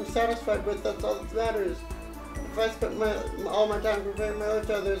life that I'm satisfied with, that's all that matters. If I spent all my time comparing my life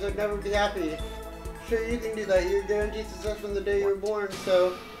to others, I'd never be happy. Sure, you can do that. You're guaranteed success from the day you were born,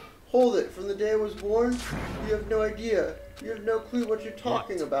 so hold it. From the day I was born, you have no idea. You have no clue what you're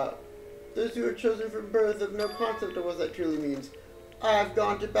talking about. Those who are chosen from birth have no concept of what that truly means. I have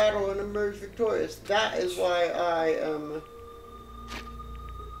gone to battle and emerged victorious. That is why I am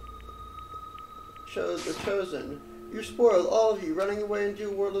the chosen. You're spoiled, all of you, running away into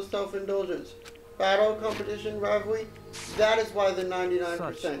a world of self-indulgence. Battle, competition, rivalry, that is why the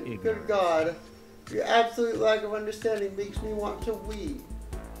 99%. Good God, your absolute lack of understanding makes me want to weep.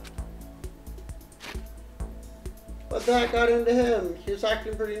 But that got into him. He was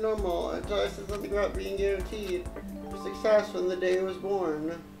acting pretty normal until I said something about being guaranteed success when the day he was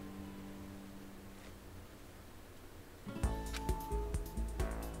born.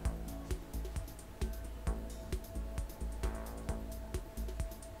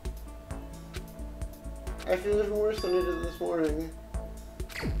 I feel even worse than I did this morning.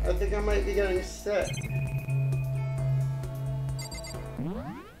 I think I might be getting sick.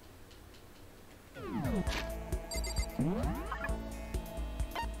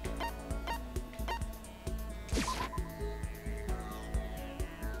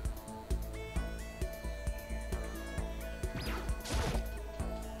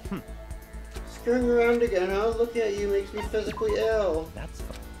 Screwing around again, huh? Looking at you makes me physically ill. That's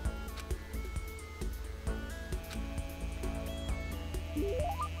fun.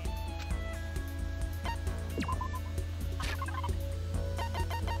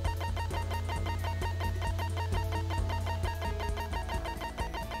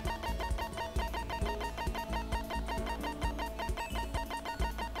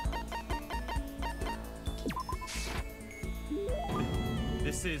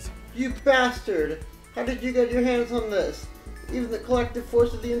 This is... You bastard! How did you get your hands on this? Even the collective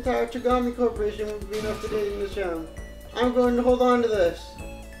force of the entire Tagami Corporation would be enough to take this down. I'm going to hold on to this.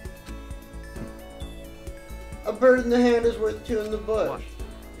 A bird in the hand is worth two in the bush. What?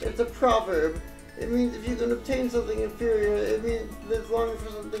 It's a proverb. It means if you can obtain something inferior, it means there's longing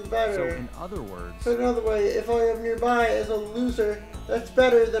for something better. So in other words... Put another way, if all you have nearby is a loser, that's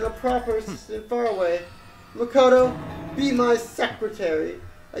better than a proper assistant far away. Makoto, be my secretary.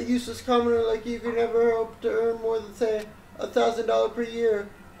 A useless commoner like you could never hope to earn more than, say, $1,000 per year.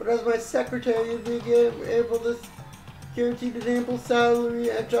 But as my secretary, you'd be able to guaranteed an ample salary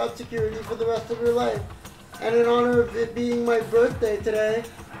and job security for the rest of your life. And in honor of it being my birthday today,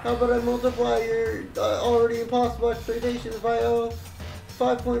 how about I multiply your already impossible expectations by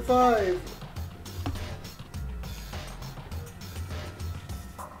 5.5?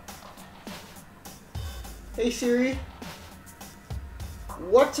 Hey Siri,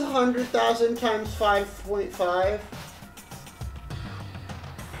 what's 100,000 times 5.5?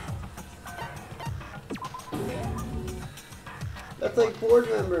 That's like board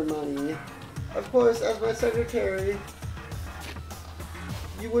member money. Of course, as my secretary,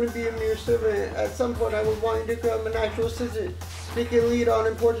 you wouldn't be a mere servant. At some point, I would want you to become an actual assistant, take a lead on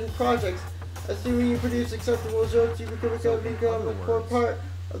important projects. Assuming you produce acceptable results, you become a core part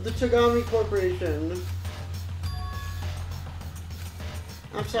of the Tagami Corporation.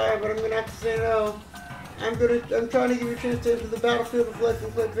 I'm sorry, but I'm gonna have to say no. I'm trying to give you a chance to enter the battlefield of life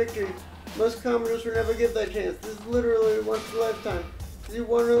and claim victory. Most commoners will never give that chance. This is literally once in a lifetime. This is your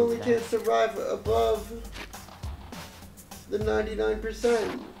one and only chance to rise above the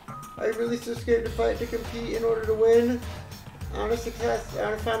 99%. Are you really so scared to fight to compete in order to win? I want success. I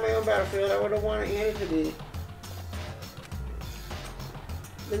want to find my own battlefield. I wouldn't want to hand it to me.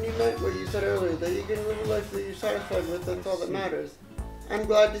 Then you meant what you said earlier, that you can live a life that you're satisfied with. That's all that matters. I'm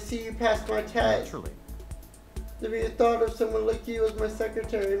glad to see you pass my test. Naturally. The mere thought of someone like you as my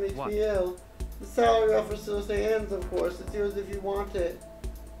secretary makes me ill. The salary offer still stands, of course. It's yours if you want it.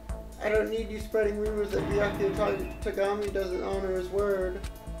 I don't need you spreading rumors that Byakuya Tagami doesn't honor his word.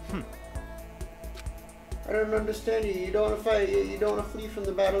 I don't understand you. You don't want to fight, yet you don't want to flee from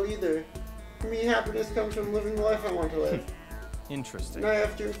the battle either. For me, happiness comes from living the life I want to live. Interesting. Now I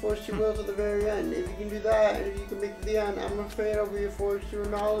have to enforce your will to the very end. If you can do that, and if you can make it to the end, I'm afraid I'll be forced to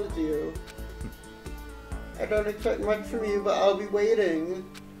acknowledge you. I don't expect much from you, but I'll be waiting.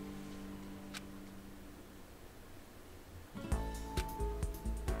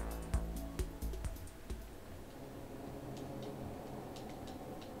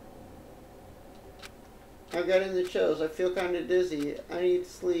 I'm getting the chills. I feel kind of dizzy. I need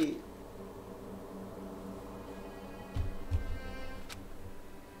sleep.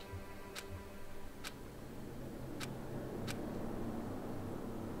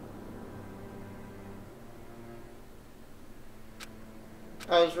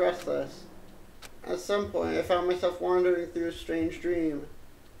 I was restless. At some point, I found myself wandering through a strange dream.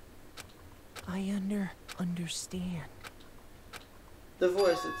 I understand. The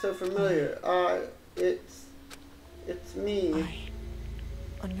voice, it's so familiar. It's me. I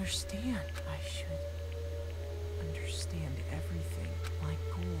understand. I should understand everything. My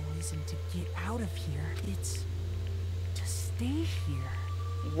goal isn't to get out of here. It's to stay here.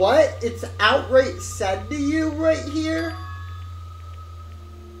 What? It's outright said to you right here?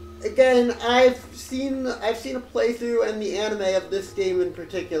 Again, I've seen a playthrough and the anime of this game in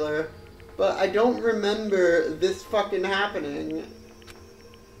particular, but I don't remember this fucking happening.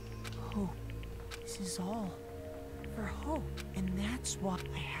 Hope. This is all for hope. And that's why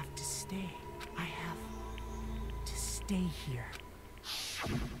I have to stay. I have to stay here.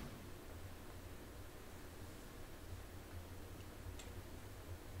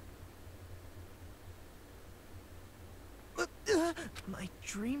 My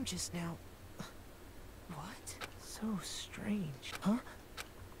dream just now. What? So strange, huh?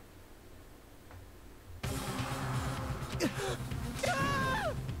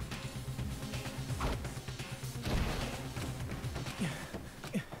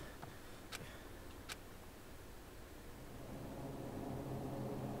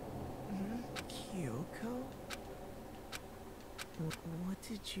 Kyoko? What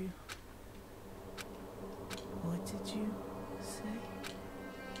did you say?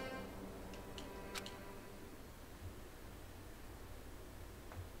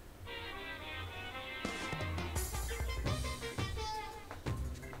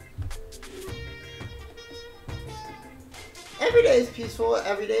 Every day is peaceful,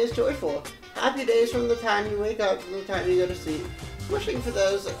 every day is joyful. Happy days from the time you wake up to the time you go to sleep. Wishing for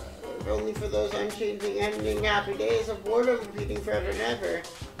those, only for those unchanging, ending happy days of boredom repeating forever and ever.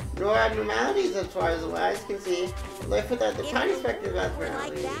 No abnormalities as far as the eyes can see. Life without the tiny speck of like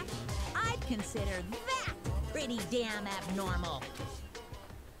abnormality. that, I'd consider that pretty damn abnormal.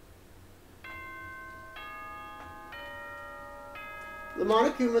 The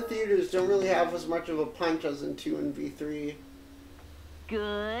Monokuma theaters don't really have as much of a punch as in 2 and V3.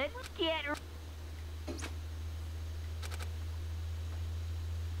 Good. Get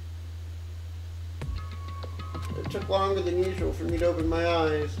It took longer than usual for me to open my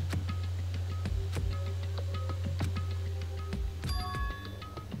eyes.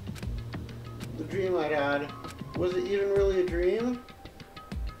 The dream I'd had. Was it even really a dream?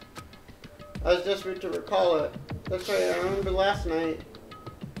 I was desperate to recall it. That's right, I remember last night.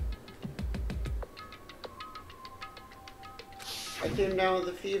 I came down with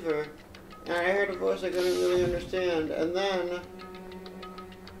a fever, and I heard a voice I couldn't really understand, and then...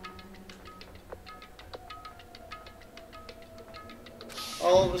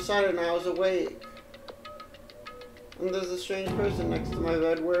 all of a sudden, I was awake. And there's a strange person next to my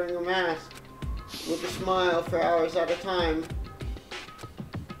bed wearing a mask, with a smile for hours at a time.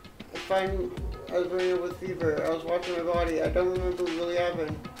 I was burning up with fever. I was watching my body. I don't remember what really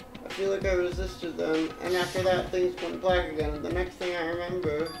happened. I feel like I resisted them, and after that, things went black again. The next thing I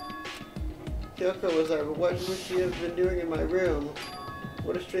remember, Kyoko was there, but what would she have been doing in my room?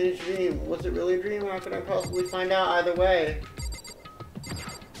 What a strange dream. Was it really a dream? How could I possibly find out either way?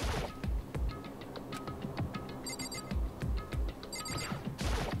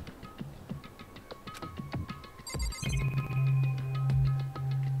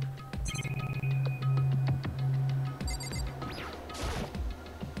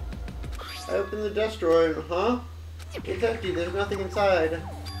 I opened the desk drawer and, huh? It's empty, there's nothing inside.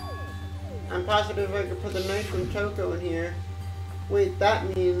 I'm positive I could put the knife from Kyoko in here. Wait,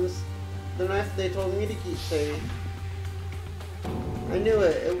 that means the knife they told me to keep safe. I knew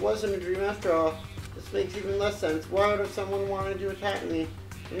it. It wasn't a dream after all. This makes even less sense. Why would someone wanted to attack me?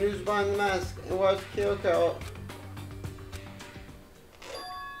 And who's behind the mask? And why was Kyoko?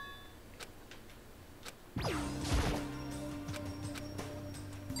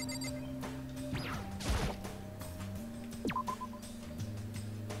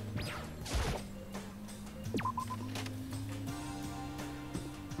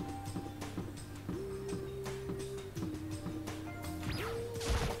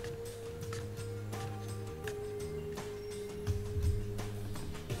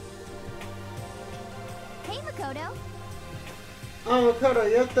 Hey, Makoto. Oh, Makoto,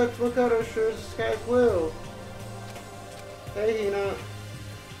 yep, that's Makoto, sure as the sky's blue. Hey, Hina.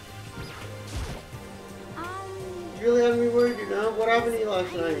 You really had me worried, you know? What happened to you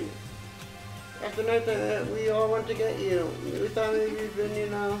last night? After night that we all went to get you. We thought maybe you'd been, you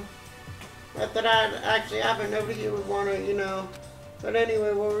know... After that actually happened, nobody here would want to, you know... But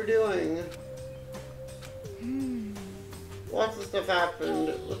anyway, what we're doing... Lots of stuff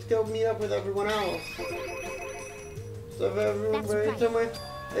happened. Let's go meet up with everyone else. So if everyone buried somewhere...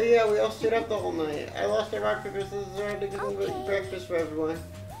 Oh yeah, we all stayed up the whole night. I lost our rock paper scissors and I had to get breakfast for everyone.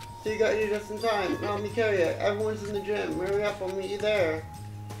 So you got here just in time. Now let me carry it. Everyone's in the gym. Hurry up, I'll meet you there.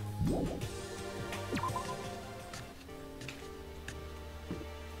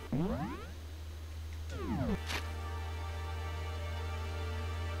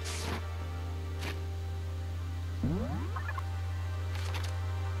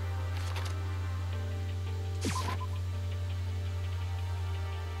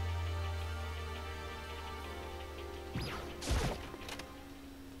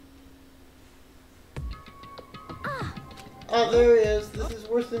 Oh, there he is. This is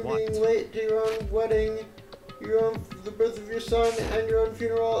worse than What? being late to your own wedding, the birth of your son, and your own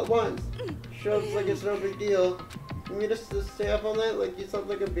funeral all at once. Shows like it's no big deal. You need us to stay up all night like you slept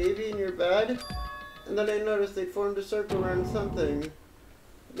like a baby in your bed? And then I noticed they formed a circle around something.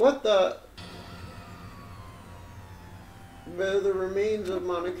 What the? They're the remains of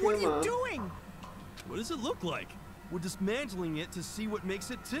Monokuma. What are you doing? What does it look like? We're dismantling it to see what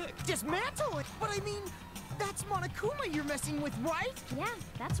makes it tick. Dismantle it? But I mean, that's Monokuma you're messing with, right? Yeah,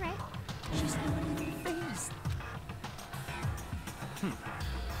 that's right. She's not even phased.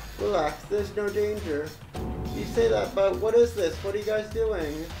 Relax, there's no danger. You say that, but what is this? What are you guys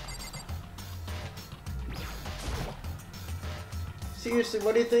doing? Seriously,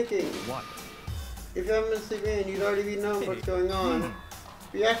 what are you thinking? What? If you haven't been sleeping in, you'd already be knowing what's going on.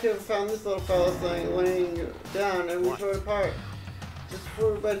 We actually found this little fella laying down, and we tore it apart. Just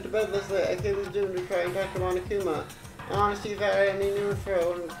before we went to bed last night, I came to the gym to try and talk to Monokuma. I want to see if I had any new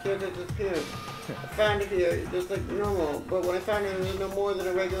info on Kyoko disappeared. I found it here, just like normal, but when I found it, it was no more than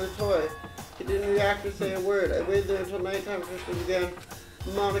a regular toy. It didn't react or say a word. I waited there until nighttime officially began.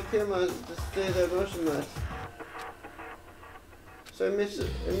 Monokuma just stayed there motionless. So I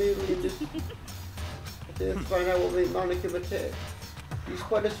immediately just didn't find out what made Monokuma tick. He's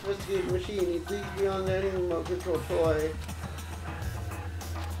quite a sophisticated machine. He thinks beyond any remote control toy.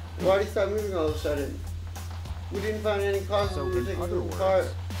 Why did he stop moving all of a sudden? We didn't find any causes So we were in taking other him words- apart.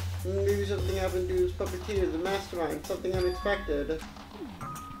 Maybe something happened to his puppeteer, the mastermind, something unexpected.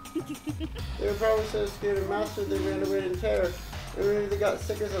 They were probably so scared of Master they ran away in terror. Or maybe they got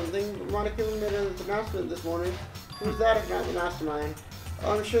sick or something. But Monokuma made an announcement this morning. Who's that if not the mastermind?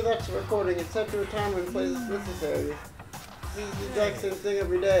 Oh, I'm sure that's a recording. It's set to a time when plays is necessary. This is the exact same thing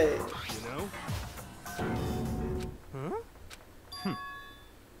every day. You know? Huh?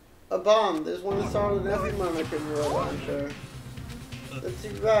 A bomb. There's one installed in every Monokuma robot, I'm sure. That's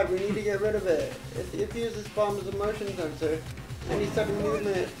too bad. We need to get rid of it. If he appears this bomb is a motion sensor, any sudden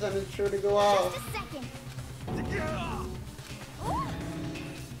movement, then it's sure to go off. Just a second.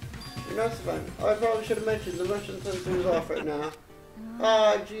 You're not so fun. Oh, I probably should have mentioned the motion sensor is off right now.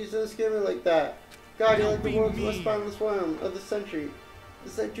 Ah, jeez, don't scare me like that. God, you're like the world's most spineless worm of the century. The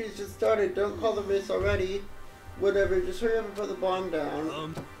century's just started. Don't call the miss already. Whatever, just hurry up and put the bomb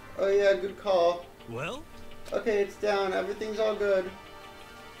down. Oh yeah, good call. Well? Okay, it's down. Everything's all good.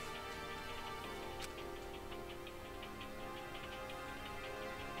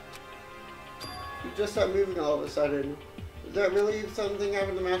 You just stopped moving all of a sudden. Is that really something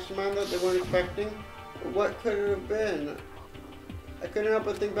happened to Mastermind that they weren't expecting? Or what could it have been? I couldn't help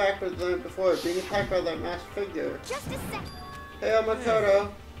but think back to the night before, being attacked by that masked figure. Just a sec. Hey,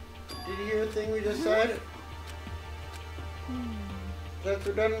 Makoto. Did you hear the thing we just said? Since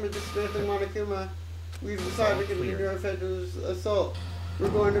we're done with dismantling Monokuma, we've decided to continue our offensive assault. We're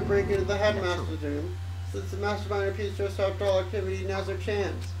going to break into the headmaster's room. Since the mastermind appears to have stopped all activity, now's our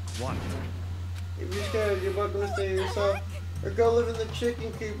chance. What? If you're scared, you're welcome to stay yourself. Or go live in the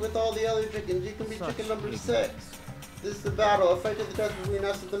chicken coop with all the other chickens. You can be chicken number 6. This is the battle, a fight to the death between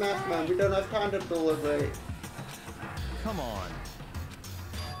us and the mastermind. We don't have time to deliberate. Come on.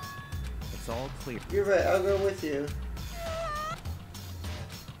 It's all clear. You're right, I'll go with you.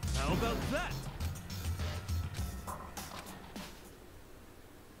 How about that?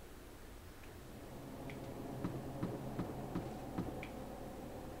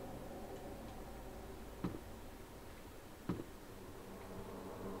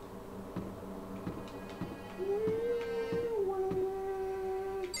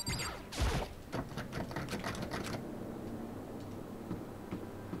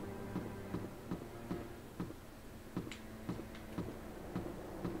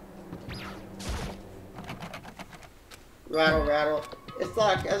 Rattle, rattle. It's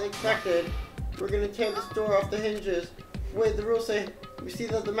locked, as expected. We're gonna tear this door off the hinges. Wait, the rules say we see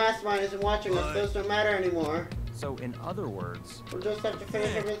that the mastermind isn't watching us. Those don't matter anymore. So in other words, We'll just have to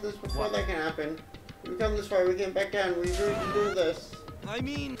finish our business before that can happen. We've come this far, we can't back down. We agreed to do this. I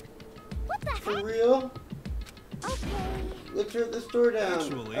mean, What the For heck? real? Okay. Let's rip this door down.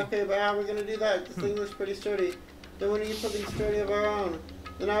 Actually- Okay, but how are we gonna do that? This thing looks pretty sturdy. Then we need something sturdy of our own.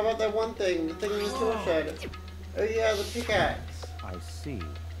 Then how about that one thing? The thing in the tool shed? Oh yeah, the pickaxe. I see.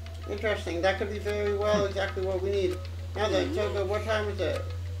 Interesting. That could be very well exactly what we need. Now then, Kyoko, what time is it?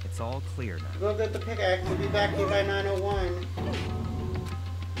 It's all clear now. Go get the pickaxe. We'll be back here by 9:01.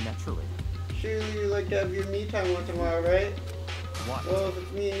 Naturally. Surely you like to have your me time once in a while, right? What? Well, if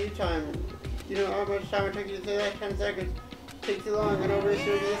it's me and you time, you know how much time it took you to say that? 10 seconds. Take too long, and I'll erase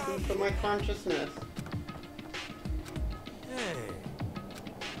your existence from my consciousness. hey.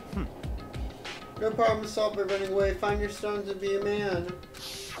 No problem solved by running away. Find your stones and be a man.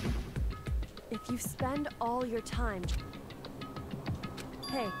 If you spend all your time...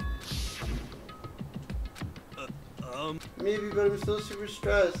 Hey, Maybe, but I'm still super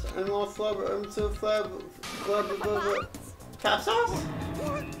stressed. I'm all flubber. I'm so flub. Tap sauce?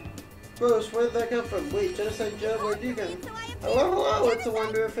 Gross, where did that come from? Wait, Genocide Joe, where'd you come? Hello, hello, it's a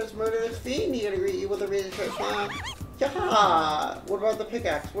wondrous murderous fiend here to greet you with a razor sharp smile. Yaha! What about the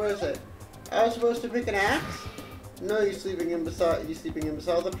pickaxe? Where is it? I was supposed to pick an axe? No, you sleeping imbecile.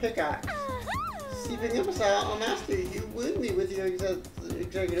 The pickaxe. Sleeping imbecile, oh master, you wooed me with your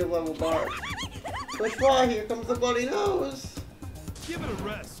executive level bar. Bourgeois, here comes the bloody nose. Give it a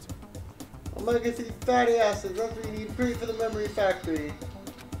rest. Omega-3 fatty acids, that's what you need. Free for the memory factory.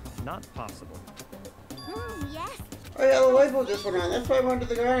 Not possible. Yes. Oh yeah, the light bulb just went on. That's why I went to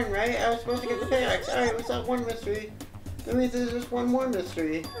the garden, right? I was supposed to get the pickaxe. Alright, we solved one mystery. That means there's just one more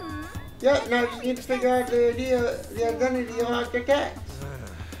mystery. Yep, now I just need to figure out the identity of Object X.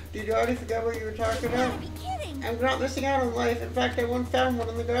 Did you already forget what you were talking about? Be kidding. I'm not missing out on life. In fact, I once found one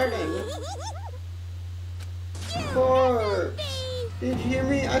in the garden. Corpse! Did you hear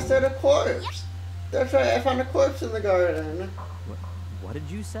me? I said a corpse! That's right, I found a corpse in the garden. What did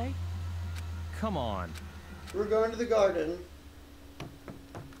you say? Come on. We're going to the garden.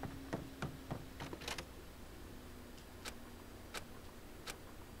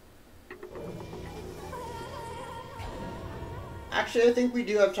 Actually, I think we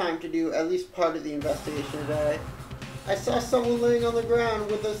do have time to do at least part of the investigation today. I saw someone laying on the ground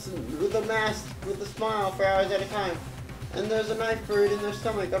with a mask, with a smile for hours at a time. And there's a knife buried in their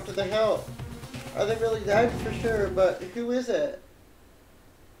stomach up to the hilt. Are they really dead? For sure, but who is it?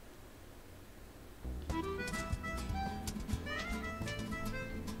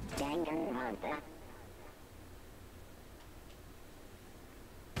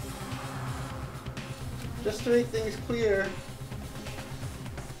 Just to make things clear,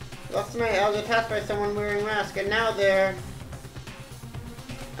 last night I was attacked by someone wearing a mask, and now they're...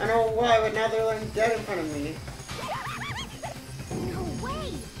 I don't know why, but now they're lying dead in front of me. No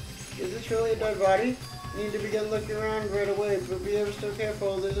way. Is this really a dead body? You need to begin looking around right away, but be ever so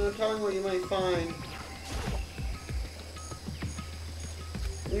careful. There's no telling what you might find.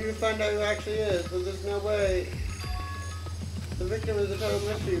 You need to find out who it actually is, but there's no way. The victim is a total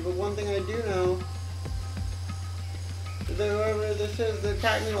mystery, but one thing I do know is that whoever this is, they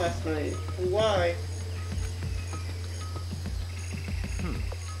attacked me last night. Why?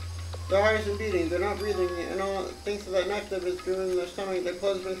 Their heart isn't beating, they're not breathing, and all thanks to that knife that was through in their stomach, their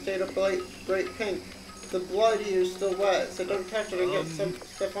clothes have been stayed up bright pink. The blood here is still wet, so don't touch it and get some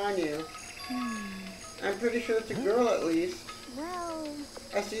stuff on you. I'm pretty sure it's a girl at least. Well,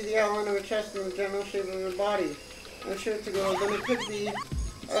 I see the outline of her chest and the general shape of her body. I'm sure it's a girl, then it could be.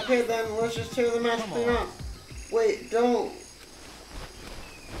 Okay then, let's just tear the mask thing off. Wait, don't.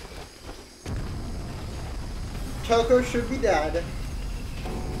 Kyoko should be dead.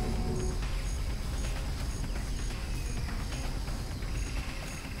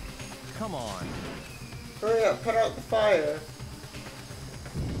 Come on. Hurry up, put out the fire.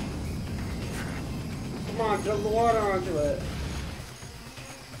 Come on, dump the water onto it.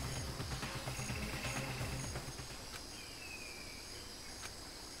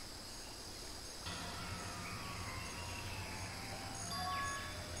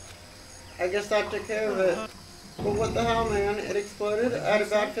 I guess that took care of it. But what the hell, man? It exploded? I had a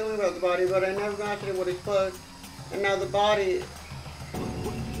bad feeling about the body, but I never imagined it would explode. And now the body...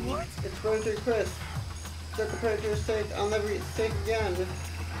 What? It's burned to a crisp. So compared to a steak, I'll never eat steak again.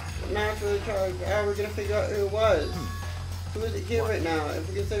 Now it's really charged. How are we gonna figure out who it was? Who is it here right now? If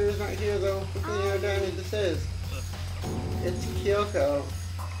we consider who's not here, though, quickly narrow down who this is. It's Kyoko.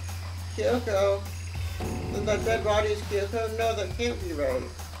 Kyoko? Then that dead body is Kyoko? No, that can't be right.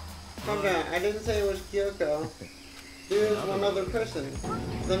 Calm down, I didn't say it was Kyoko. There is one other person.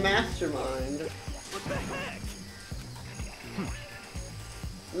 The mastermind. What the heck?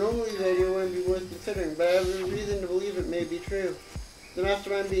 Normally the idea wouldn't be worth considering, but I have a reason to believe it may be true. The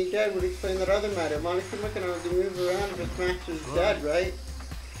mastermind being dead would explain that other matter. Monica can hardly move around if its master's dead, right?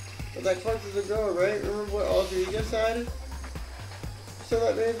 But that corpse is a girl, right? Remember what alter ego said? So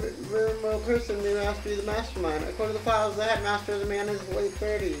that very real person may not be the mastermind. According to the files, the headmaster is a man in his late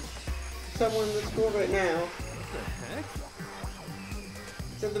 30s. Someone in the school right now. What the heck?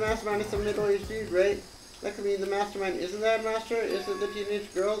 Said the mastermind is some middle-aged dude, right? That could mean the mastermind isn't the headmaster? Is it the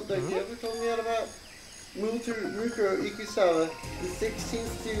teenage girl that you ever told me about? Mukuro Ikusawa, the 16th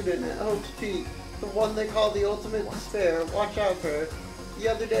student at Hope's Peak, the one they call the ultimate despair. Watch out for her. The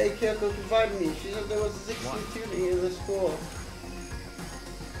other day, Kyoko confided me. She said there was a 16th student here in the school.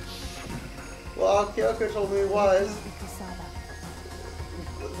 Well, Well, Kyoko told me it was.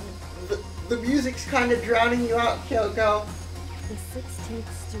 The music's kind of drowning you out, Kyoko. The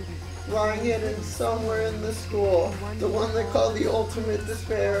 16th student. Lying hidden somewhere in the school. The one they call the ultimate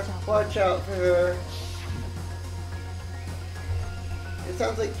despair. Watch out for her. It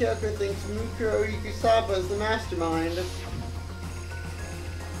sounds like Kyoko thinks Mukuro Ikusaba is the mastermind.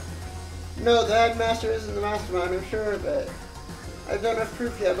 No, the headmaster isn't the mastermind, I'm sure of it. I don't have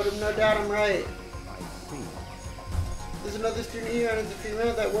proof yet, but no doubt I'm right. There's another student here, and it's a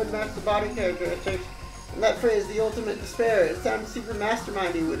female that would match the body characteristics. And that phrase, the ultimate despair, it sounds super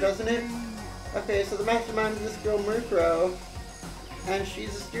mastermindy, doesn't it? Okay, so the mastermind is this girl Mukuro, and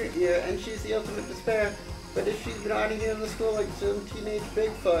she's a student here, and she's the ultimate despair. But if she's been hiding here in the school like some teenage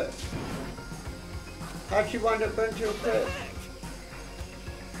Bigfoot, how'd she wind up burnt to a crisp?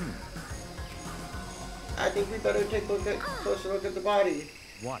 I think we better take a closer look at the body.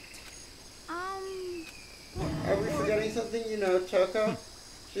 What? Are we forgetting something? You know, Toko?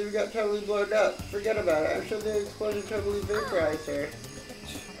 She got totally blown up. Forget about it. I'm sure the explosion totally vaporized her.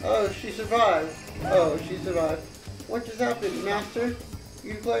 Oh, she survived. Oh, she survived. What just happened, Master?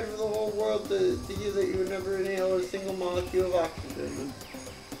 You declared for the whole world to you that you would never inhale a single molecule of oxygen.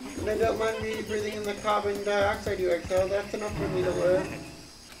 And I don't mind me breathing in the carbon dioxide you exhale. That's enough for me to live.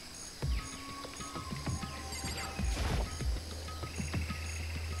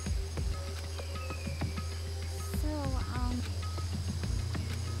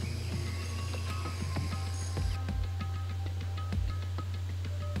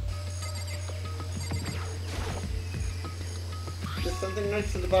 There's something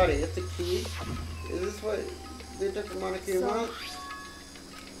next to the body. It's a key. Is this what they took from Monokuma?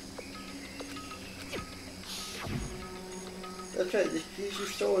 That's right, the key she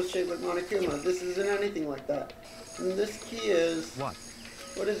stole is shaped like Monokuma. This isn't anything like that. And this key is... What?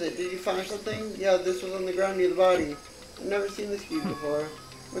 What is it? Did you find something? Yeah, this was on the ground near the body. I've never seen this key before.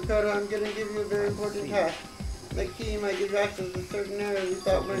 Makoto, I'm gonna give you a very important task. That key might give you access to certain areas we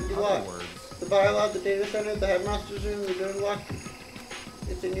thought might be locked. The biolab, the data center, the headmaster's room, the door locked.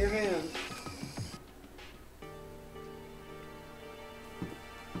 It's in your hands.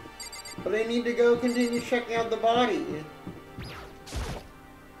 But I need to go continue checking out the body.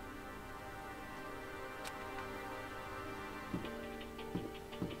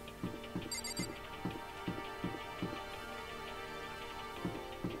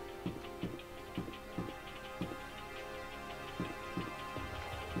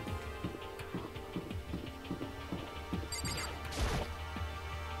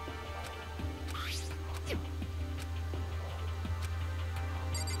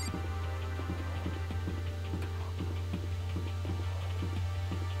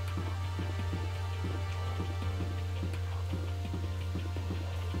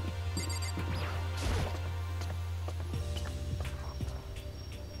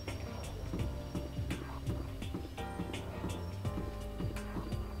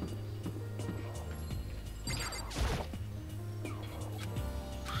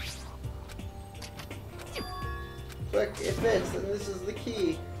 Look, it fits, and this is the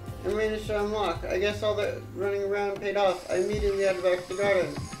key. I managed to unlock. I guess all that running around paid off. I immediately headed back to the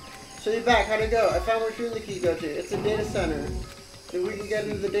garden. So you're back. How'd it go? I found which room the key go to. It's a data center. If we can get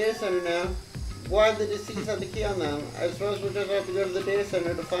into the data center now, why did the deceased have the key on them? I suppose we'll just have to go to the data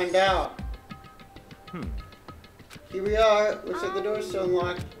center to find out. Here we are. Looks like the door's still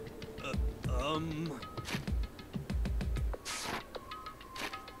unlocked.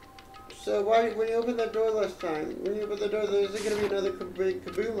 So why, when you opened that door last time, there isn't going to be another big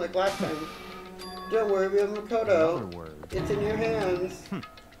kaboom like last time. Don't worry, we have Makoto. It's in your hands.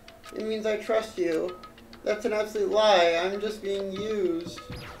 It means I trust you. That's an absolute lie. I'm just being used.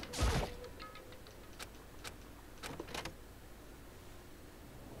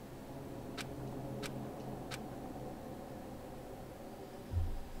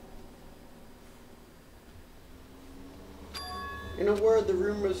 In a word, the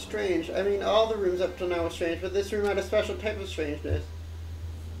room was strange. I mean, all the rooms up till now were strange, but this room had a special type of strangeness.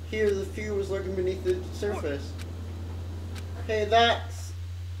 Here, the fear was lurking beneath the surface. Hey, that's...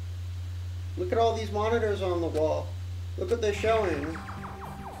 Look at all these monitors on the wall. Look what they're showing.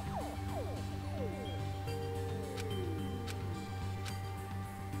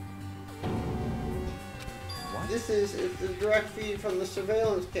 What? This is the direct feed from the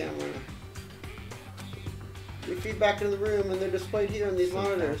surveillance camera. We feed back into the room, and they're displayed here on these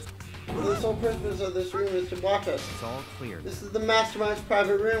monitors. The sole purpose of this room is to watch us. It's all clear. This is the mastermind's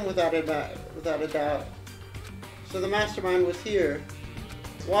private room, without a doubt. So the mastermind was here,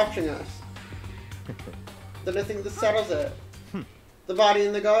 watching us. Then I think this settles it. The body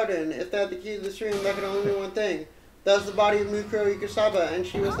in the garden. If they had the key to this room, that could only mean one thing. That was the body of Mukuro Ikusaba, and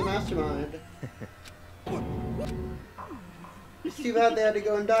she was the mastermind. It's too bad they had to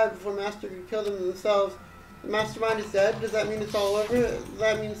go and die before Master could kill them themselves. The mastermind is dead? Does that mean it's all over?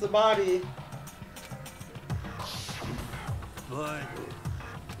 That means the body. But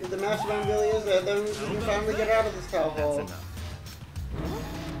If the mastermind really is dead, then we can finally get out of this hellhole.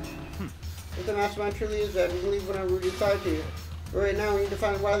 If the mastermind truly is dead, we can leave whenever we decide to. But right now, we need to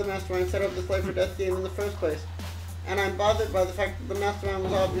find why the mastermind set up this life or death game in the first place. And I'm bothered by the fact that the mastermind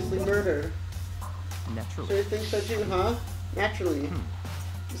was obviously murdered. Naturally. So you think so too, huh? Naturally.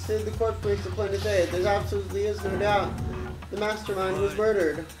 You see, the corpse breaks the plain as day. There absolutely is no doubt. The mastermind was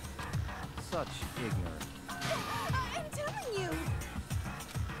murdered. Such ignorance. I'm telling you.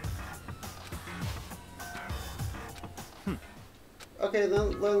 Okay,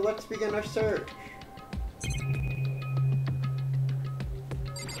 then let's begin our search.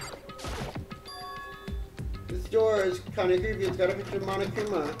 This door is kind of creepy. It's got a picture of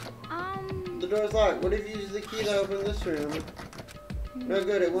Monokuma. The door's locked. What if you use the key to open this room? No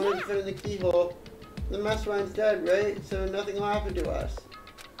good. It won't fit in the keyhole. The mastermind's dead, right? So nothing will happen to us.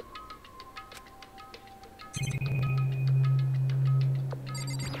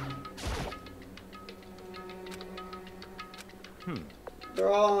 They're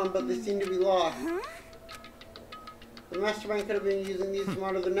all on, but they seem to be locked. The mastermind could have been using these to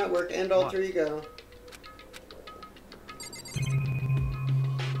monitor the network and alter ego.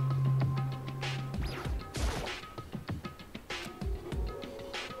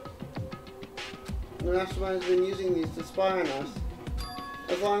 The mastermind has been using these to spy on us.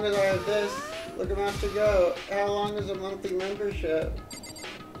 As long as I have this, look at Master go. How long is a monthly membership?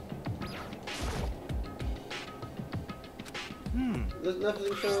 There's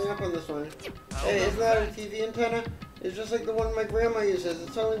nothing showing up on this one. Hey, isn't that a TV antenna? It's just like the one my grandma uses.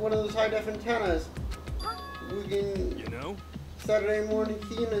 It's only one of those high-def antennas. We can... you know? Saturday morning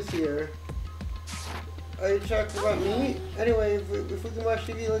Keen is here. Are you talking about me? Anyway, if we can watch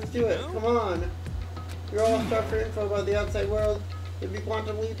TV, let's do it. Come on. You're all starved for info about the outside world. It'd be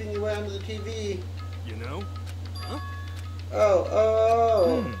quantum leaping your way onto the TV. You know? Huh?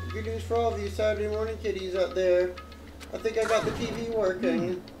 Oh. Good news for all of you Saturday morning kiddies out there. I think I got the TV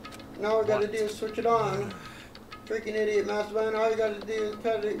working. Now all we gotta do is switch it on. Freaking idiot, mastermind. All you gotta do is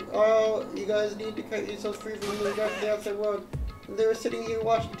cut it. All you guys need to cut yourselves free from the rest of the outside world. And they were sitting here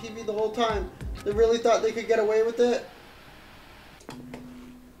watching TV the whole time. They really thought they could get away with it?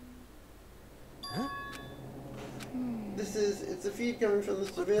 It's a feed coming from the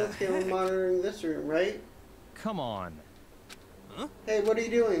surveillance camera monitoring this room, right? Come on. Hey, what are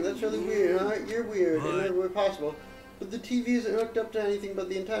you doing? That's really weird, huh? You're weird in every way possible. But the TV isn't hooked up to anything but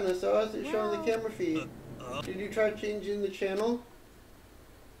the antenna, so how's it showing the camera feed? Did you try changing the channel?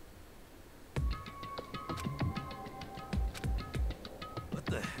 What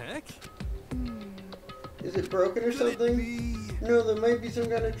the heck? Is it broken or something? No, there might be some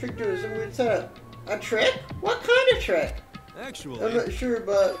kind of trick to it, some weird setup. A trick? What kind of trick? Actually, I'm not sure,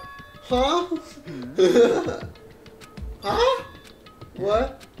 but... Huh? Huh?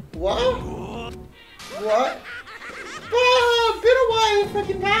 What? What? What? Oh, been away,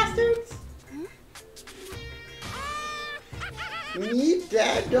 freaking bastards! Me?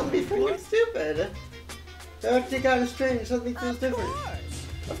 Dad? Don't be freaking stupid. They're acting kind of strange. Something feels different.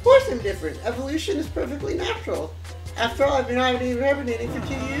 Of course I'm different. Evolution is perfectly natural. After all, I've been hibernating for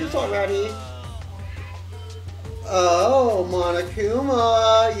 2 years already. Oh,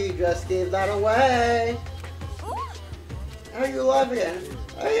 Monokuma, you just gave that away. Are you alive again?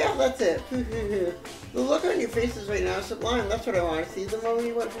 Oh yeah, that's it. The look on your faces right now is sublime. That's what I want to see. The moment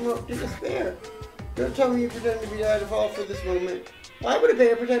you went from hope to despair. Don't tell me you pretend to be dead to fall for this moment. Why would a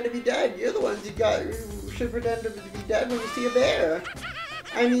bear pretend to be dead? You're the ones who should pretend to be dead when you see a bear.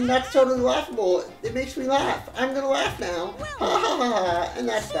 I mean, that's totally laughable. It makes me laugh. I'm gonna laugh now. Ha ha ha ha. And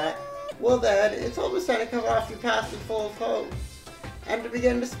that's that. Well then, it's almost time to cover off your past and full of hope. And to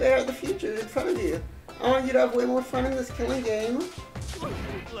begin despair at the future in front of you. I want you to have way more fun in this killing game.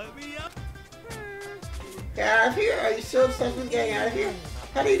 let me up. Get out of here? Are you so obsessed with getting out of here?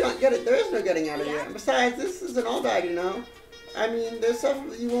 How do you not get it? There is no getting out of here. And besides, this isn't all bad, you know? I mean, there's stuff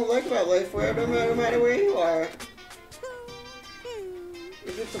you won't like about life where no matter where you are.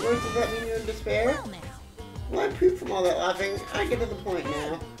 If it's the worst, does that mean you're in despair? Well, I pooped from all that laughing. I get to the point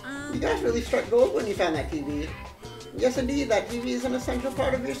now. You guys really struck gold when you found that TV. Yes, indeed, that TV is an essential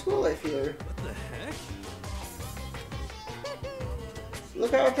part of your school life here. What the heck?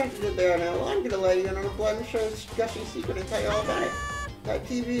 Look how attentive they are now. Well, I'm gonna let you in on a blood and show gushing secret and tell you all about it. That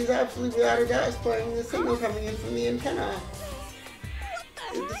TV is absolutely without a doubt playing the signal coming in from the antenna.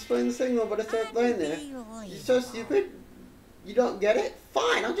 It's displaying the signal, but it's not laying there. You're so stupid? You don't get it?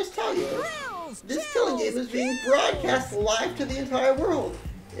 Fine, I'll just tell you. This killing game is being broadcast live to the entire world.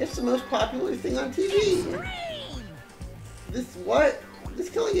 It's the most popular thing on TV. This what? This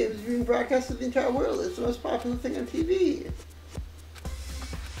killing game is being broadcast to the entire world. It's the most popular thing on TV.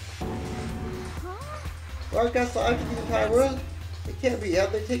 Broadcast live to the entire world? It can't be.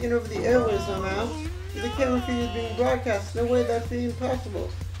 They're taking over the airways somehow. The camera feed is being broadcast. No way that's being possible.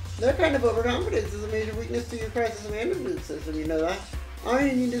 That kind of overconfidence is a major weakness to your crisis management system, you know that? All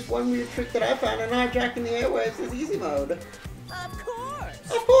you need is one weird trick that I found, and hijacking the airwaves is easy mode. Of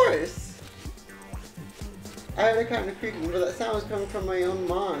course! Of course! I heard it kind of creepy, but that sound was coming from my own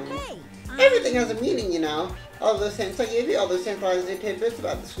mind. Hey, Everything has a meaning, you know. All those hints I gave you, all those implied tidbits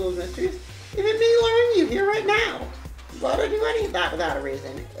about the school's mysteries, even me luring you here right now. Why would I do any of that without a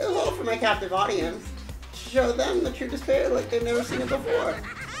reason? It was all for my captive audience. To show them the true despair like they've never seen it before.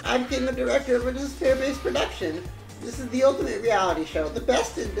 I became the director of a despair-based production. This is the ultimate reality show, the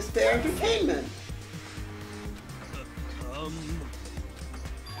best in despair entertainment.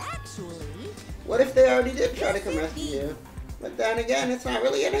 Actually... What if they already did try to come rescue you? But then again, it's not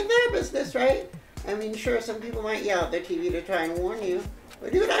really any of their business, right? I mean, sure, some people might yell at their TV to try and warn you,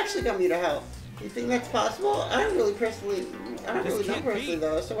 but who would actually come you to help? You think that's possible? I don't really know personally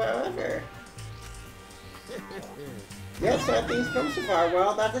though, so whatever. Yep, so all things come so far.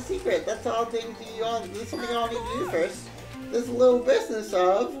 Well, that's a secret. That's all things that's something you all need to do first. This little business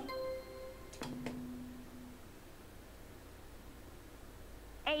of...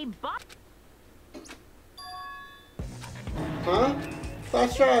 A bot. Huh?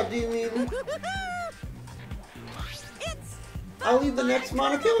 Class trial, do you mean... I'll leave the next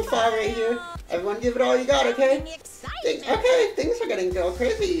monokill file right here. Everyone give it all you got, okay? Okay, things are getting all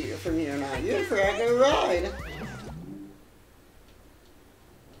crazy from here now. You're in for a good ride.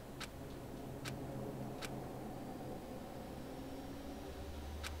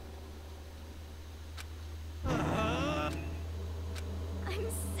 I'm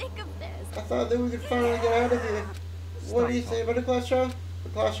sick of this. I thought that we could finally get out of here. What do you say about the class trial? The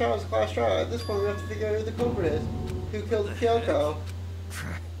class trial is a class trial. At this point, we have to figure out who the culprit is. Who killed Kyoko?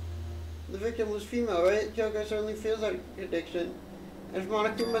 The victim was female, right? Kyoko certainly feels that addiction. And if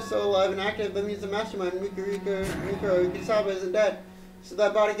Monokuma's still alive and active, that means the mastermind, Mikuro Ikisaba, isn't dead. So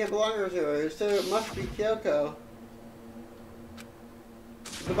that body can't belong to her, so it must be Kyoko.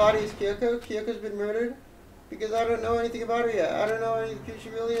 The body is Kyoko? Kyoko's been murdered? Because I don't know anything about her yet. I don't know who she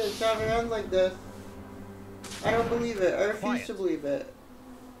really is. To have her end like this. I don't believe it. I refuse to believe it.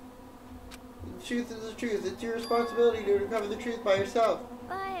 The truth is the truth. It's your responsibility to uncover the truth by yourself.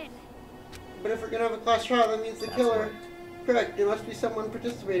 But if we're gonna have a class trial, that means the killer. Correct, there must be someone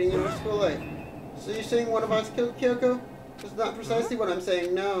participating in our school life. So you're saying one of us killed Kyoko? That's not precisely what I'm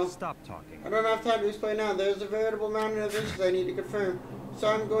saying, no. Stop talking. I don't have time to explain now. There's a veritable mountain of issues I need to confirm. So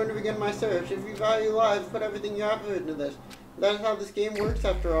I'm going to begin my search. If you value lives, put everything you have into this. That's how this game works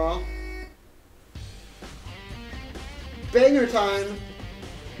after all. Banger time!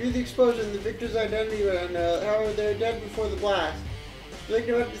 Here's the explosion, the victor's identity, and how they're dead before the blast. The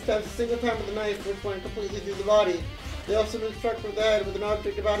victim had to stab a single time with a knife, which went completely through the body. They also been struck with the head with an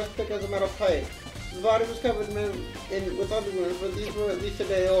object about as thick as a metal pipe. The body was covered with other wounds, but these were at least a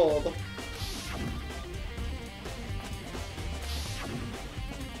day old.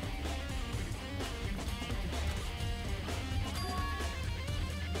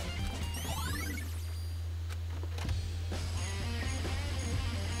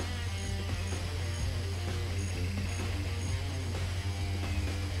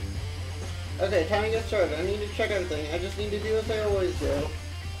 Okay, time to get started. I need to check everything. I just need to do as I always do.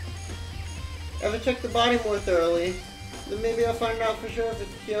 If I check the body more thoroughly, then maybe I'll find out for sure if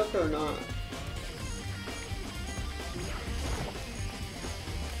it's Kyoko or not.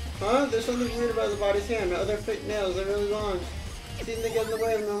 Huh? There's something weird about the body's hand. Other fake nails are really long. Seem to get in the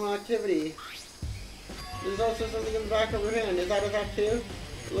way of normal activity. There's also something in the back of her hand. Is that a fact too?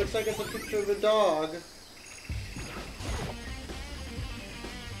 It looks like it's a picture of a dog.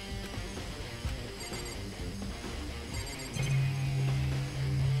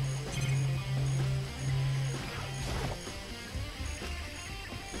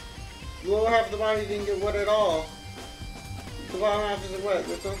 The lower half of the body didn't get wet at all. The bottom half isn't wet.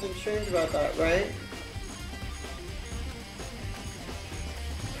 There's something strange about that, right?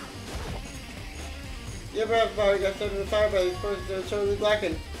 The upper half of the body got set on fire by the explosion, so it's totally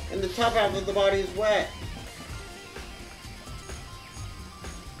blackened, and the top half of the body is wet.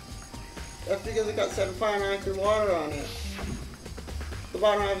 That's because it got set on fire and I threw water on it. The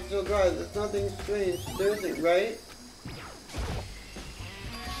bottom half is still dry. There's nothing strange. There isn't, right?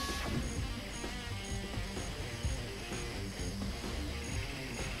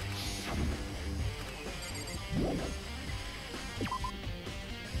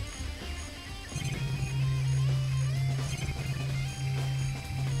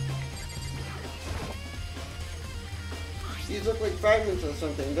 These look like fragments of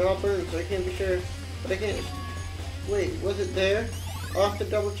something. They're all burned, so I can't be sure. But I can't... Wait, was it there? I'll have to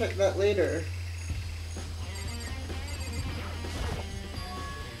double check that later.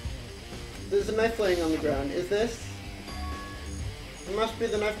 There's a knife laying on the ground. Is this? It must be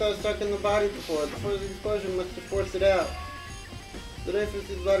the knife that was stuck in the body before. Before the explosion must have forced it out. The knife was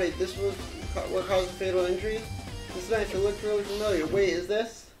in the body. This was what caused the fatal injury? This knife, it looked really familiar. Wait, is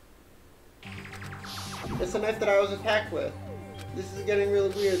this? It's the knife that I was attacked with. This is getting really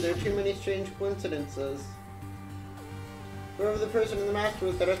weird. There are too many strange coincidences. Whoever the person in the mask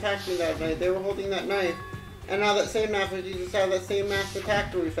was that attacked me that night, they were holding that knife. And now that same knife was used to have that same masked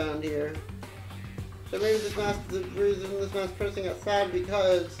attacker we found here. So maybe this mask, the reason this masked person got stabbed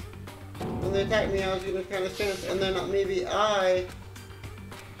because when they attacked me I was gonna kind of sense, and then maybe and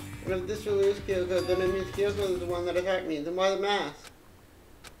if this really is Kyoko, then it means Kyoko is the one that attacked me. Then why the mask?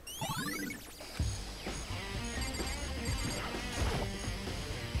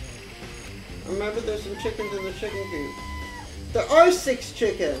 Remember there's some chickens in the chicken coop. There are 6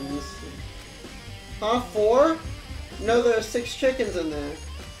 chickens! Huh? 4? No, there are 6 chickens in there.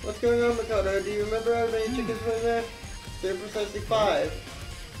 What's going on, Makoto? Do you remember how many chickens were in there? There are precisely 5.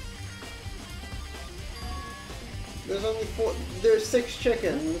 There's only 4. There's 6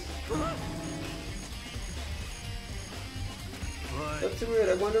 chickens. That's weird.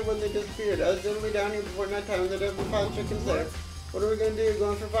 I wonder when they disappeared. I was literally down here before nighttime and there were 5 chickens there. What are we gonna do?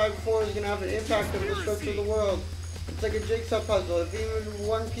 Going for 5 before is gonna have an impact on the structure of the world. It's like a jigsaw puzzle. If even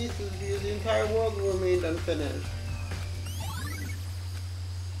one piece is used, the entire world will remain unfinished.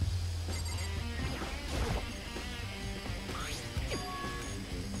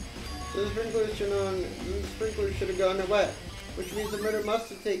 So the sprinklers should have gone wet, which means the murder must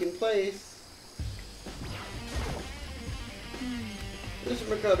have taken place. Listen,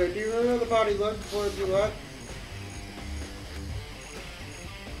 Makoto, do you remember how the body looked before it blew up?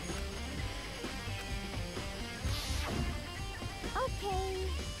 Okay.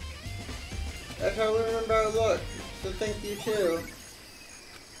 That's how we remember how it looked, so thank you too.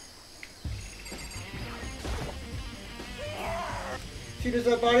 Who does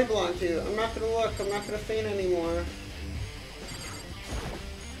that body belong to? I'm not gonna look, I'm not gonna faint anymore.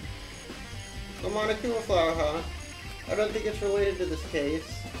 A Monokuma flower, huh? I don't think it's related to this case.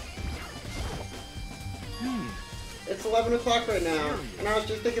 It's 11 o'clock right now, and I was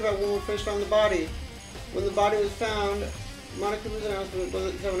just thinking about when we first found the body. When the body was found, Monokuma's announcement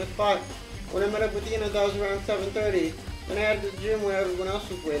was at 7 o'clock. When I met up with Ina, that was around 7:30. Then I headed to the gym where everyone else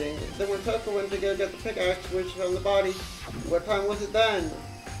was waiting. Then when Kyoko went to go get the pickaxe, which found the body, what time was it then?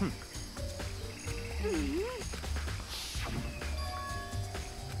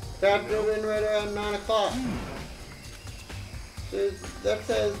 That would have been right around 9 o'clock. So that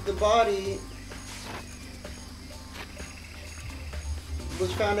says the body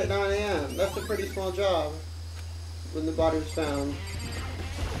was found at 9 a.m. That's a pretty small job when the body was found.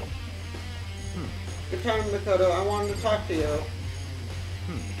 Good time, Makoto. I wanted to talk to you.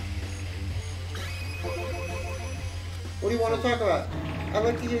 What do you want to talk about? I'd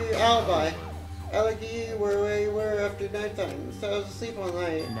like to hear your alibi. I'd like to hear where you were after nighttime. So I was asleep all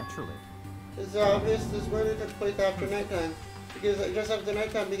night. Naturally. It's obvious this murder took place after nighttime. Because just after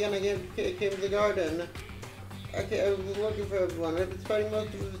nighttime began, I came to the garden. I was looking for everyone. I've been spending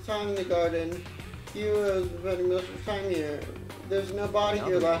most of the time in the garden. You was spending most of the time here. There's no body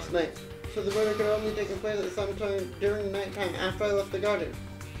here last night. So the murder could only take place at some time during the nighttime after I left the garden.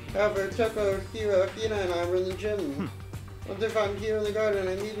 However, Toko, Hiro, Hina, and I were in the gym. Once I found Hiro in the garden,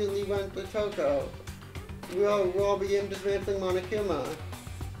 I immediately went to Toko. We all began dismantling Monokuma.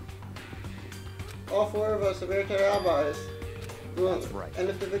 All 4 of us have airtight alibis. Well, that's right. And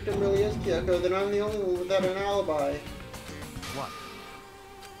if the victim really is Kyoko, then I'm the only one without an alibi. What?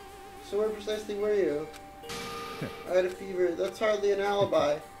 So where precisely were you? I had a fever. That's hardly an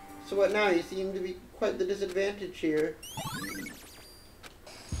alibi. So what now? You seem to be quite the disadvantage here.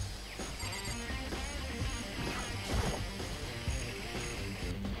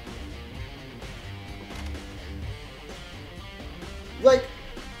 Like,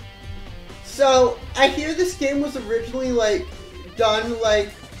 so I hear this game was originally like done like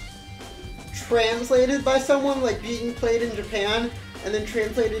translated by someone, like being played in Japan and then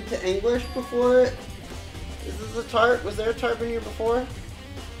translated to English before it. Is this a tarp? Was there a tarp in here before?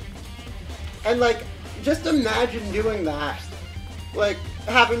 And like, just imagine doing that. Like,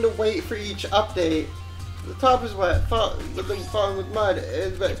 having to wait for each update. The top is wet, falling with mud.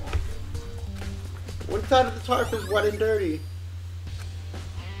 But one side of the tarp is wet and dirty.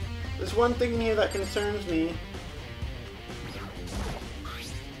 There's one thing in here that concerns me.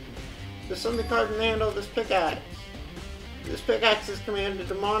 There's something carved in the handle of this pickaxe. This pickaxe is commanded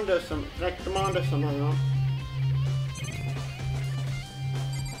to Mondo connect to Mondo somehow.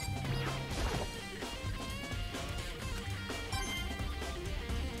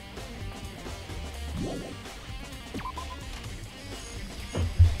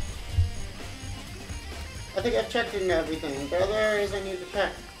 I think I've checked into everything. There are other areas I need to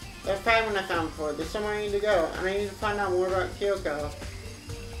check. That fragment I found before. There's somewhere I need to go, and I need to find out more about Kyoko.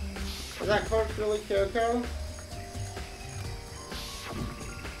 Is that corpse really Kyoko?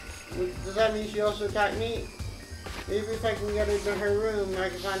 Does that mean she also attacked me? Maybe if I can get into her room, I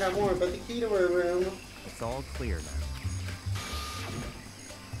can find out more. But the key to her room... It's all clear now.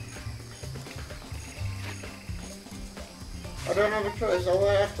 I don't have a choice. I'll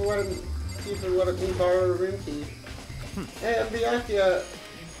have to let him see if he'll let me borrow a room key. Hey, Byakuya,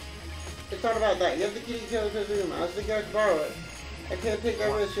 I thought about that. You have the key to Kyoko's room. I was thinking I could borrow it. I can't take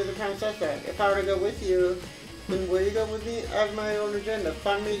that risk. You're the prime suspect. If I were to go with you, then will you go with me? I have my own agenda.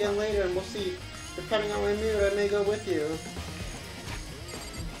 Find me again later and we'll see. Depending on my mood, I may go with you.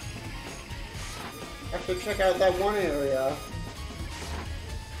 I have to check out that one area.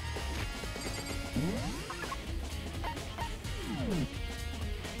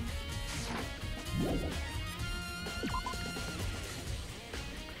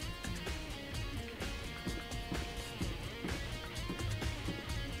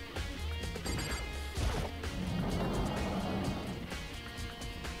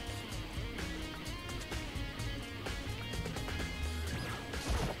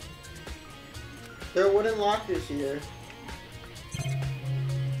 There are wooden lockers here.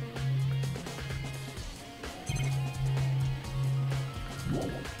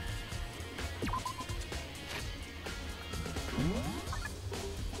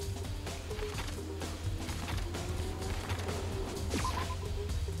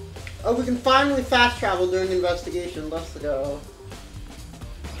 Oh, we can finally fast travel during the investigation. Let's go.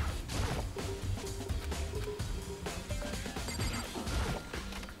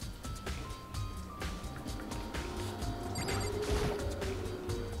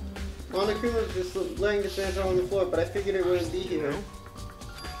 Monokuma's just laying this mantle on the floor, but I figured it wouldn't be here.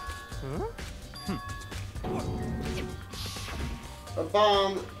 A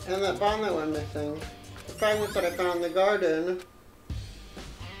bomb, and that bomb that went missing. The fragments that I found in the garden.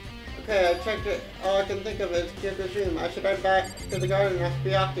 Okay, I checked it. All I can think of is Kyoko's room. I should head back to the garden and ask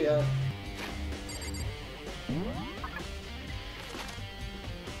Byakuya.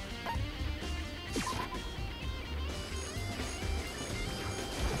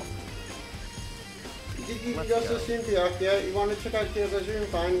 You can go so soon, Byakuya. You want to check out Kyoko's room?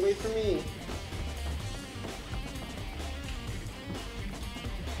 Fine, wait for me.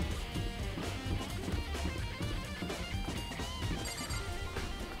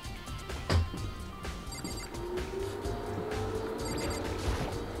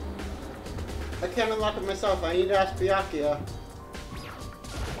 I can't unlock it myself. I need to ask Byakuya.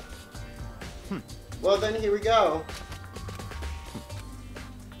 Well then, here we go.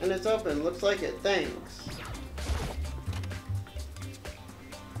 And it's open. Looks like it. Thanks.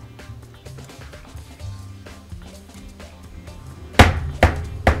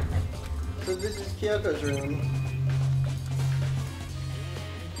 So this is Kyoko's room.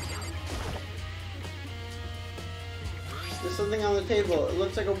 There's something on the table. It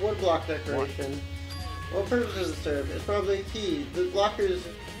looks like a woodblock decoration. What purpose does it serve? It's probably a key. The lockers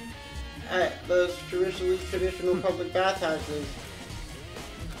at those traditional public bathhouses.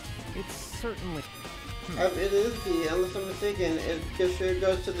 It's certainly... It is a key, unless I'm mistaken. It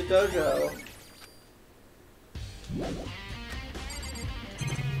goes to the dojo.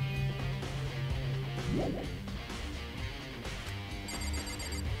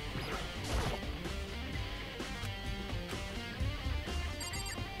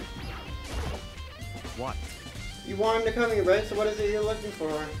 What? You want him to come here, right? So what is it you're looking for?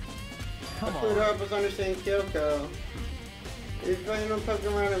 Come I clued on. up was understanding Kyoko. If you plan on poking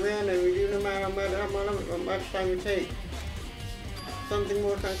around at random, you do no matter how much time you take. Something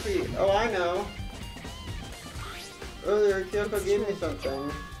more concrete. Oh, I know. Earlier, Kyoko gave me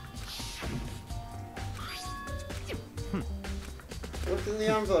something. What's in the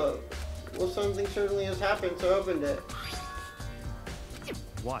envelope? Well, something certainly has happened, so I opened it.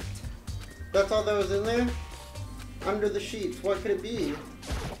 What? That's all that was in there? Under the sheets, what could it be?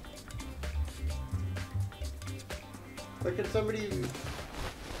 Or could somebody...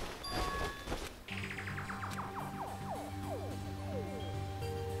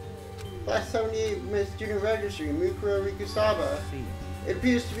 Class 78 Miss Student Registry, Mukuro Rikusaba. It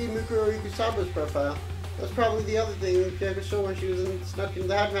appears to be Mukuro Rikusaba's profile. That's probably the other thing Kyoko saw when she was snuck into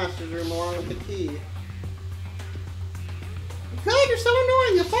the headmaster's room along with the key. God, you're so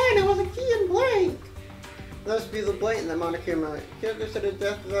annoying. You're fine. It was a key and blank. That must be the blatant that Monokuma. Kyoko said a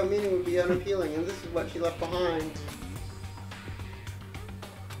death without meaning would be unappealing, and this is what she left behind.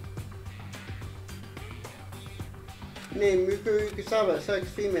 Name Mikuru Kusaba, sex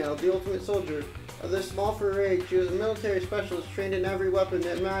female, the ultimate soldier. Although small for her age, she was a military specialist trained in every weapon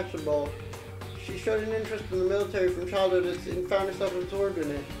imaginable. She showed an interest in the military from childhood and found herself absorbed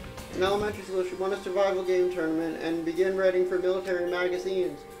in it. In elementary school, she won a survival game tournament and began writing for military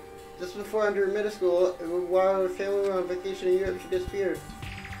magazines. Just before entering middle school, while her family were on vacation in Europe, she disappeared.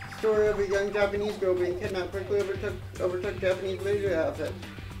 The story of a young Japanese girl being kidnapped quickly overtook Japanese media outfits.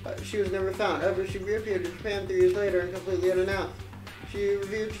 She was never found. However, she reappeared in Japan 3 years later and completely unannounced. She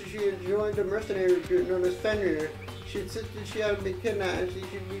revealed she had joined a mercenary group known as Fenrir. She insisted she hadn't been kidnapped and she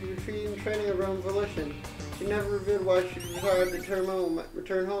should be retreating training of her own volition. She never revealed why she decided to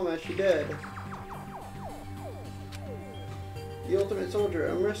return home as she did. The Ultimate Soldier,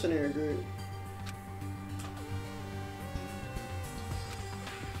 a mercenary group.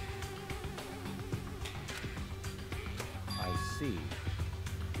 I see.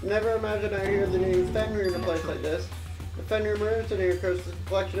 Never imagined I'd hear the name Fenrir in a place like this. The Fenrir Mercenary Corps is a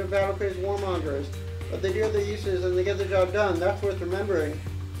collection of battle-crazed warmongers, but they do have their uses and they get the job done. That's worth remembering.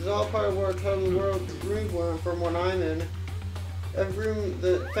 This is all part of what total world rooms were from when I'm in. Every room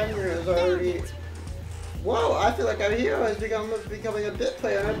that Fenrir has already... Whoa, I feel like our hero is becoming a bit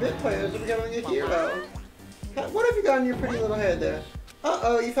player, and our bit player is becoming a hero. What have you got in your pretty little head there?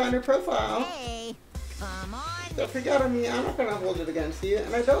 Uh-oh, you found her profile. Hey, come on. Don't forget on me, I'm not gonna hold it against you,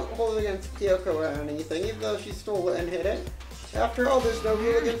 and I don't hold it against Kyoko or anything, even though she stole it and hid it. After all, there's no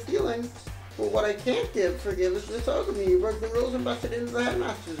rule against stealing. But what I can't forgive is this Ogami who broke the rules and busted into the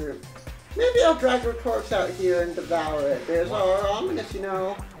headmaster's room. Maybe I'll drag her corpse out here and devour it. There's our ominous, you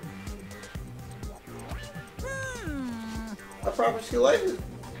know. A proper school life is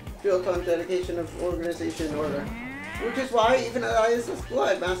built on dedication of organization and order. Which is why, even I as a school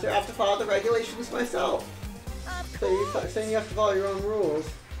headmaster, have to follow the regulations myself. So you're saying you have to follow your own rules.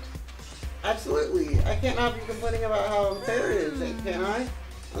 Absolutely. I can't have you complaining about how unfair it is, can I?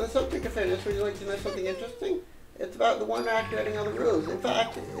 On the subject of fairness, would you like to know something interesting? It's about the one acting on the rules. In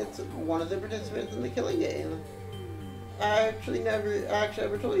fact, it's one of the participants in the killing game. I actually never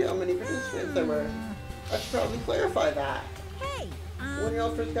told you how many participants there were. I should probably clarify that. Hey, When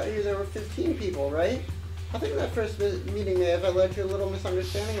y'all first got here, there were 15 people, right? I think that first meeting may have led to a little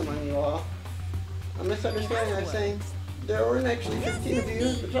misunderstanding among you all. A misunderstanding, I'm saying. There weren't actually 15 of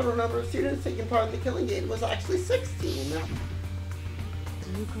you. The total number of students taking part in the killing game was actually 16.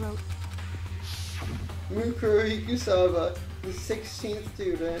 Mikuru Kusaba, the 16th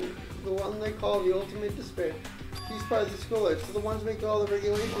student, the one they call the Ultimate Despair. She's part of the school life, so the ones making all the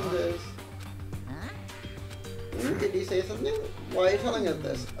regulations is... Did you say something? Why are you telling us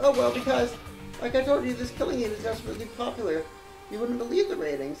this? Oh, well, because, like I told you, this killing game is desperately popular. You wouldn't believe the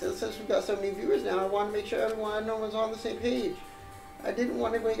ratings. And since we've got so many viewers now, I want to make sure everyone's on the same page. I didn't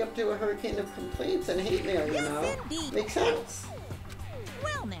want to wake up to a hurricane of complaints and hate mail, you know? Makes sense?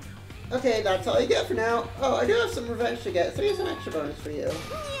 well now. Okay, that's all you get for now. Oh, I do have some revenge to get, so here's an extra bonus for you.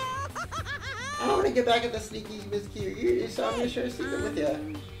 I want to get back at the sneaky Miss Kiryu, so I'm going to share a secret with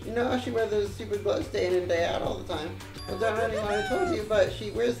you. You know how she wears those stupid gloves day in and day out all the time? Well, don't know anyone I told you, but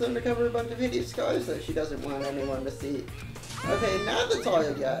she wears them to cover a bunch of hideous scars that she doesn't want anyone to see. Okay, now that's all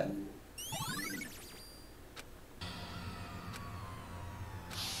you got.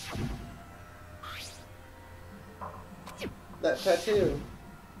 That tattoo.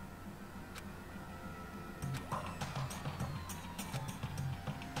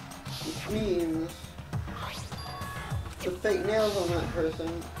 Which means the fake nails on that person.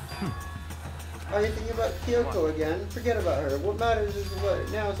 Are you thinking about Kyoko again? Forget about her. What matters is what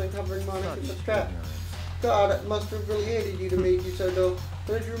nails uncovering Monokuma's trap. God, it must have really hated you to make you so dull.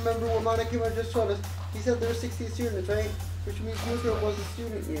 But did you remember what Monokuma just told us? He said there were 60 students, right? Which means Mukuro was a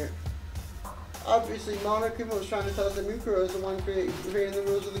student here. Obviously, Monokuma was trying to tell us that Mukuro is the one creating the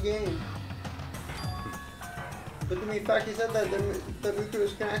rules of the game. But to me, in fact, he said that Mukuro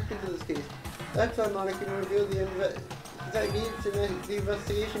is connected to this case. That's why Monokuma revealed the techniques to make the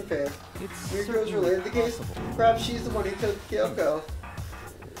investigation fair. Mukuro is related to the case. Perhaps she's the one who killed Kyoko.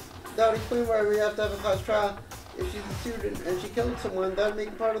 That would explain why we have to have a class trial. If she's a student and she killed someone, that would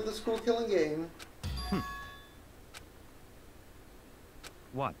make part of the school killing game.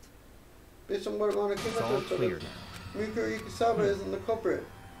 What? Based on what Monokuma told us, Mikuru Kusaba isn't the culprit.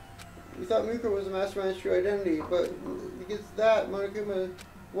 We thought Mikuru was the mastermind's true identity, but because of that, Monokuma,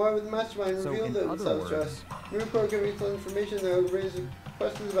 why would the mastermind reveal themselves to us? Mikuru giving us information that would raise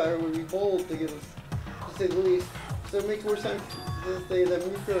questions about her would be bold to give us, to say the least. So it makes more sense to say that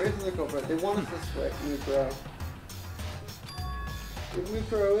Mukuro isn't the culprit. They want us to split Mukuro. If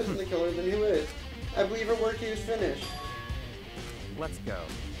Mukuro isn't the killer, then who is? I believe her work here is finished. Let's go.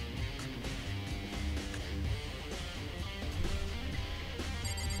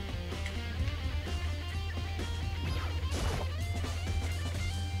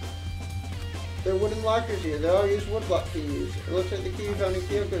 There are wooden lockers here. They all use woodblock keys. It looks like the key we found in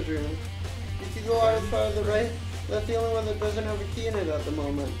Kyoko's room. You see the large part of the right? That's the only one that doesn't have a key in it at the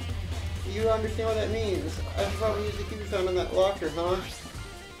moment. You understand what that means? I should probably use the key we found in that locker, huh?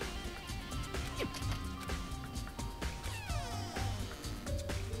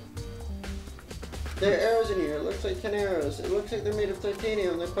 There are arrows in here. It looks like 10 arrows. It looks like they're made of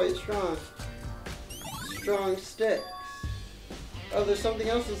titanium. They're quite strong. Strong sticks. Oh, there's something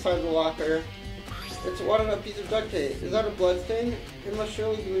else inside the locker. It's a wadded up piece of duct tape. Is that a blood stain? It must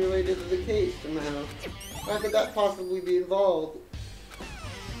surely be related to the case somehow. How could that possibly be involved?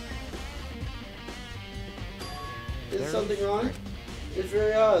 Is something wrong? It's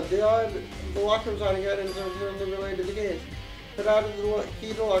very odd. The locker was hiding items that were certainly related to the case. Put out of the key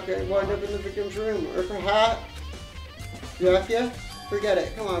to the locker and wind up in the victim's room. Or perhaps... Yakia? Forget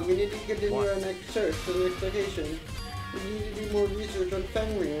it. Come on, we need to continue our next search to the next location. We need to do more research on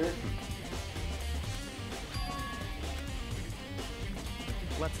Fenrir.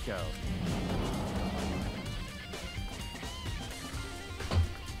 Let's go.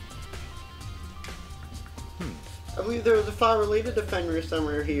 I believe there was a file related to Fenrir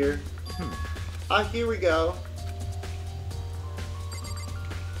somewhere here. Ah, here we go.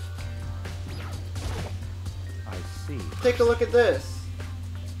 I see. Take a look at this.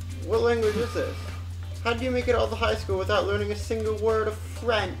 What language is this? How do you make it all to high school without learning a single word of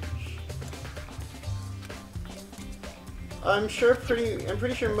French? I'm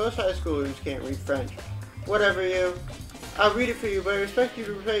pretty sure most high schoolers can't read French. Whatever you. I'll read it for you, but I expect you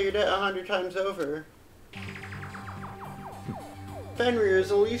to repay your debt 100 times over. Fenrir is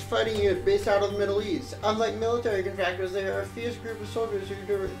a elite fighting unit based out of the Middle East. Unlike military contractors, they are a fierce group of soldiers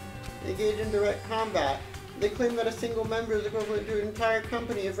who engage in direct combat. They claim that a single member is equivalent to an entire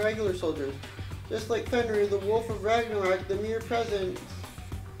company of regular soldiers. Just like Fenrir, the Wolf of Ragnarok, the mere presence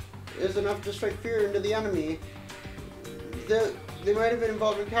is enough to strike fear into the enemy. They might have been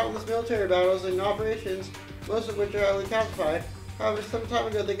involved in countless military battles and operations, most of which are highly classified. However, some time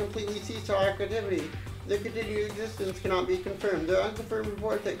ago they completely ceased all activity. Their continued existence cannot be confirmed. There are unconfirmed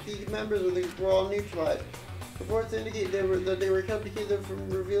reports that key members of the group were all neutralized. Reports indicate that they were kept to keep them from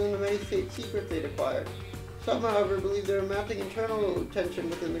revealing the many state secrets they'd acquired. Some, however, believe there were mounting internal tension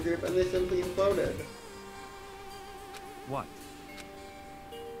within the group and they simply imploded. What?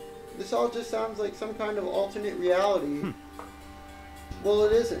 This all just sounds like some kind of alternate reality. Well,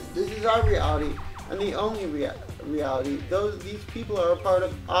 it isn't. This is our reality, and the only reality. These people are a part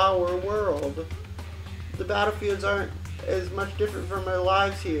of our world. The battlefields aren't as much different from our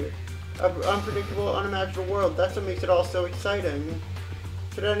lives here. An unpredictable, unimaginable world. That's what makes it all so exciting.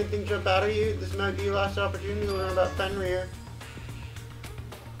 Should anything jump out at you, this might be your last opportunity to learn about Fenrir.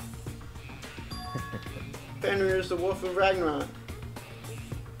 Fenrir is the Wolf of Ragnarok.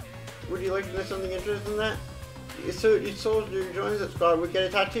 Would you like to know something interesting in that? So each soldier who joins that squad would get a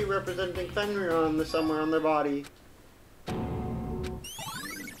tattoo representing Fenrir on them somewhere on their body.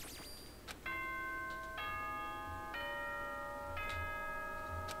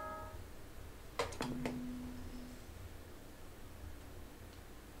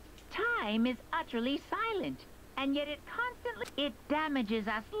 Time is utterly silent, and yet it damages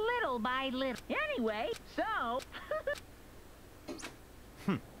us little by little. Anyway, so...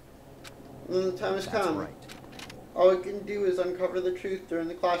 When the time has come, right. All we can do is uncover the truth during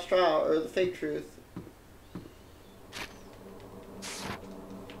the class trial, or the fake truth.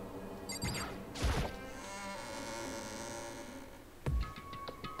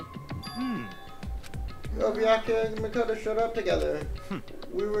 Obiaka and Makoto showed up together.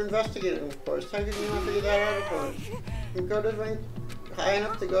 We were investigating, of course. How could you not figure that out, of course? Makoto's ranked high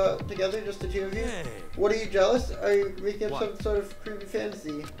enough to go out together, just the two of you? What, are you jealous? Are you making up some sort of creepy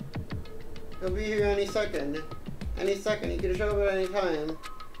fantasy? He'll be here any second. Any second. He could show up at any time.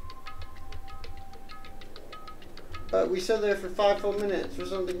 But we stood there for 5 full minutes for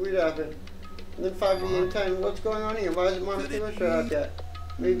something weird to happen. And then 5 to 10. What's going on here? Why hasn't Monokuma showed up yet?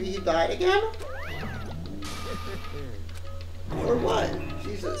 Maybe he died again? Or what?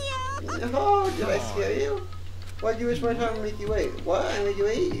 Jesus. Oh, did I scare you? Why'd you waste my time and make you wait? What? I made you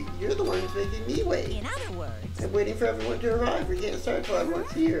wait? You're the one who's making me wait. In other words... I'm waiting for everyone to arrive. We can't start till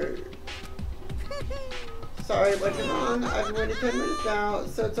everyone's here. Sorry, but you're wrong. I've been waiting 10 minutes now,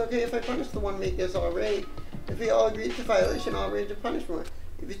 so it's okay if I punish the one making us all right. If we all agree to violation, I'll arrange a punishment.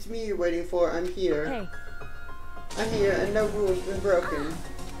 If it's me you're waiting for, I'm here. Hey. I'm here, and no rule's been broken.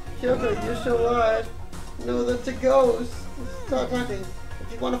 Kyoko, you're still alive. No, that's a ghost. Stop talking.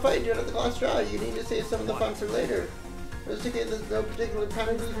 If you want to fight, do it at the class trial. You need to save some of the fun for later. Let's okay, there's no particular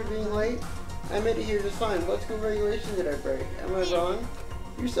penalty for being late. I made it here just fine. What school regulation did I break? Am I wrong?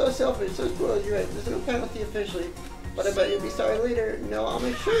 You're so selfish, so spoiled. You're right. There's no penalty officially. But I bet you'll be sorry later. No, I'll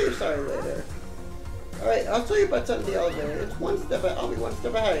make sure you're sorry later. Alright, I'll tell you about something in the elevator. It's one step I'll be one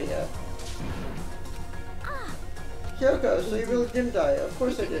step ahead of you. Kyoko, so you really didn't die? Of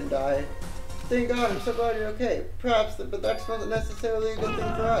course I didn't die. Thank God, I'm so glad you're okay. Perhaps, but that's not necessarily a good thing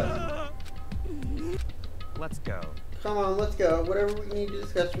for us. Let's go. Come on, let's go. Whatever we need to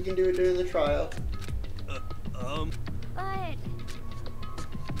discuss, we can do it during the trial. But...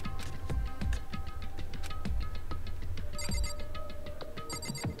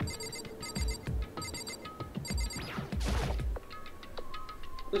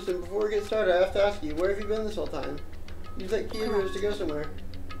 Listen, before we get started, I have to ask you, where have you been this whole time? You said key was to go somewhere.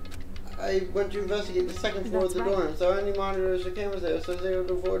 I went to investigate the second floor of the dorm. Saw any monitors or cameras there, so they would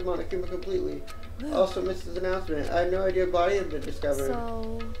avoid Monokuma completely. Also missed his announcement. I had no idea a body had been discovered.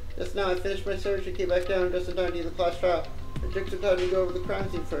 So... Just now, I finished my search and came back down just in time to do the class trial. I took some time to go over the crime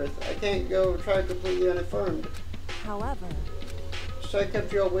scene first. I can't go try completely uninformed. However... So I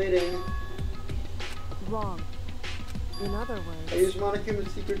kept you all waiting. Wrong. In other words... I used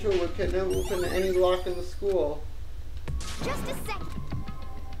Monokuma's secret tool which can never open any lock in the school. Just a second.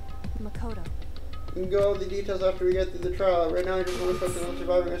 Makoto. We can go over the details after we get through the trial. Right now I just want to focus on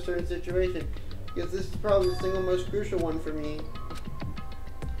surviving a certain situation. Because this is probably the single most crucial one for me.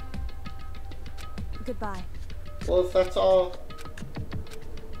 Goodbye. Well, if that's all...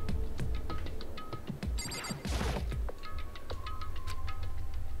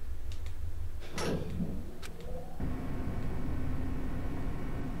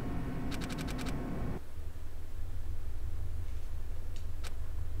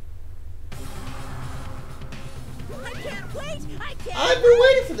 I've been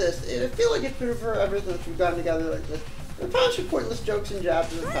waiting for this. I feel like it's been forever since we've gotten together like this. A bunch of pointless jokes and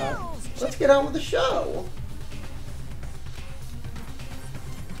jabs in the past. Let's get on with the show.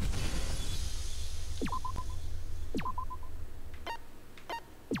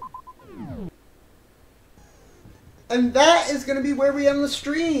 And that is going to be where we end the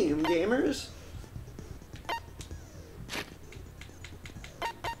stream, gamers.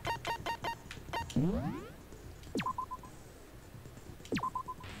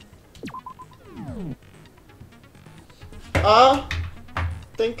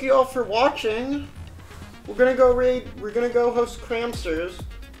 Thank you all for watching. We're gonna go host Cramsters.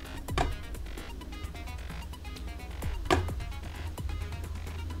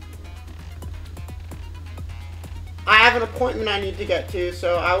 I have an appointment I need to get to,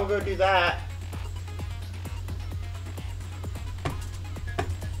 so I will go do that.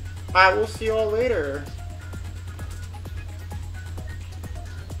 I will see you all later.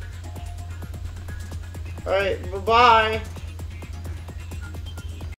 Alright, bye-bye.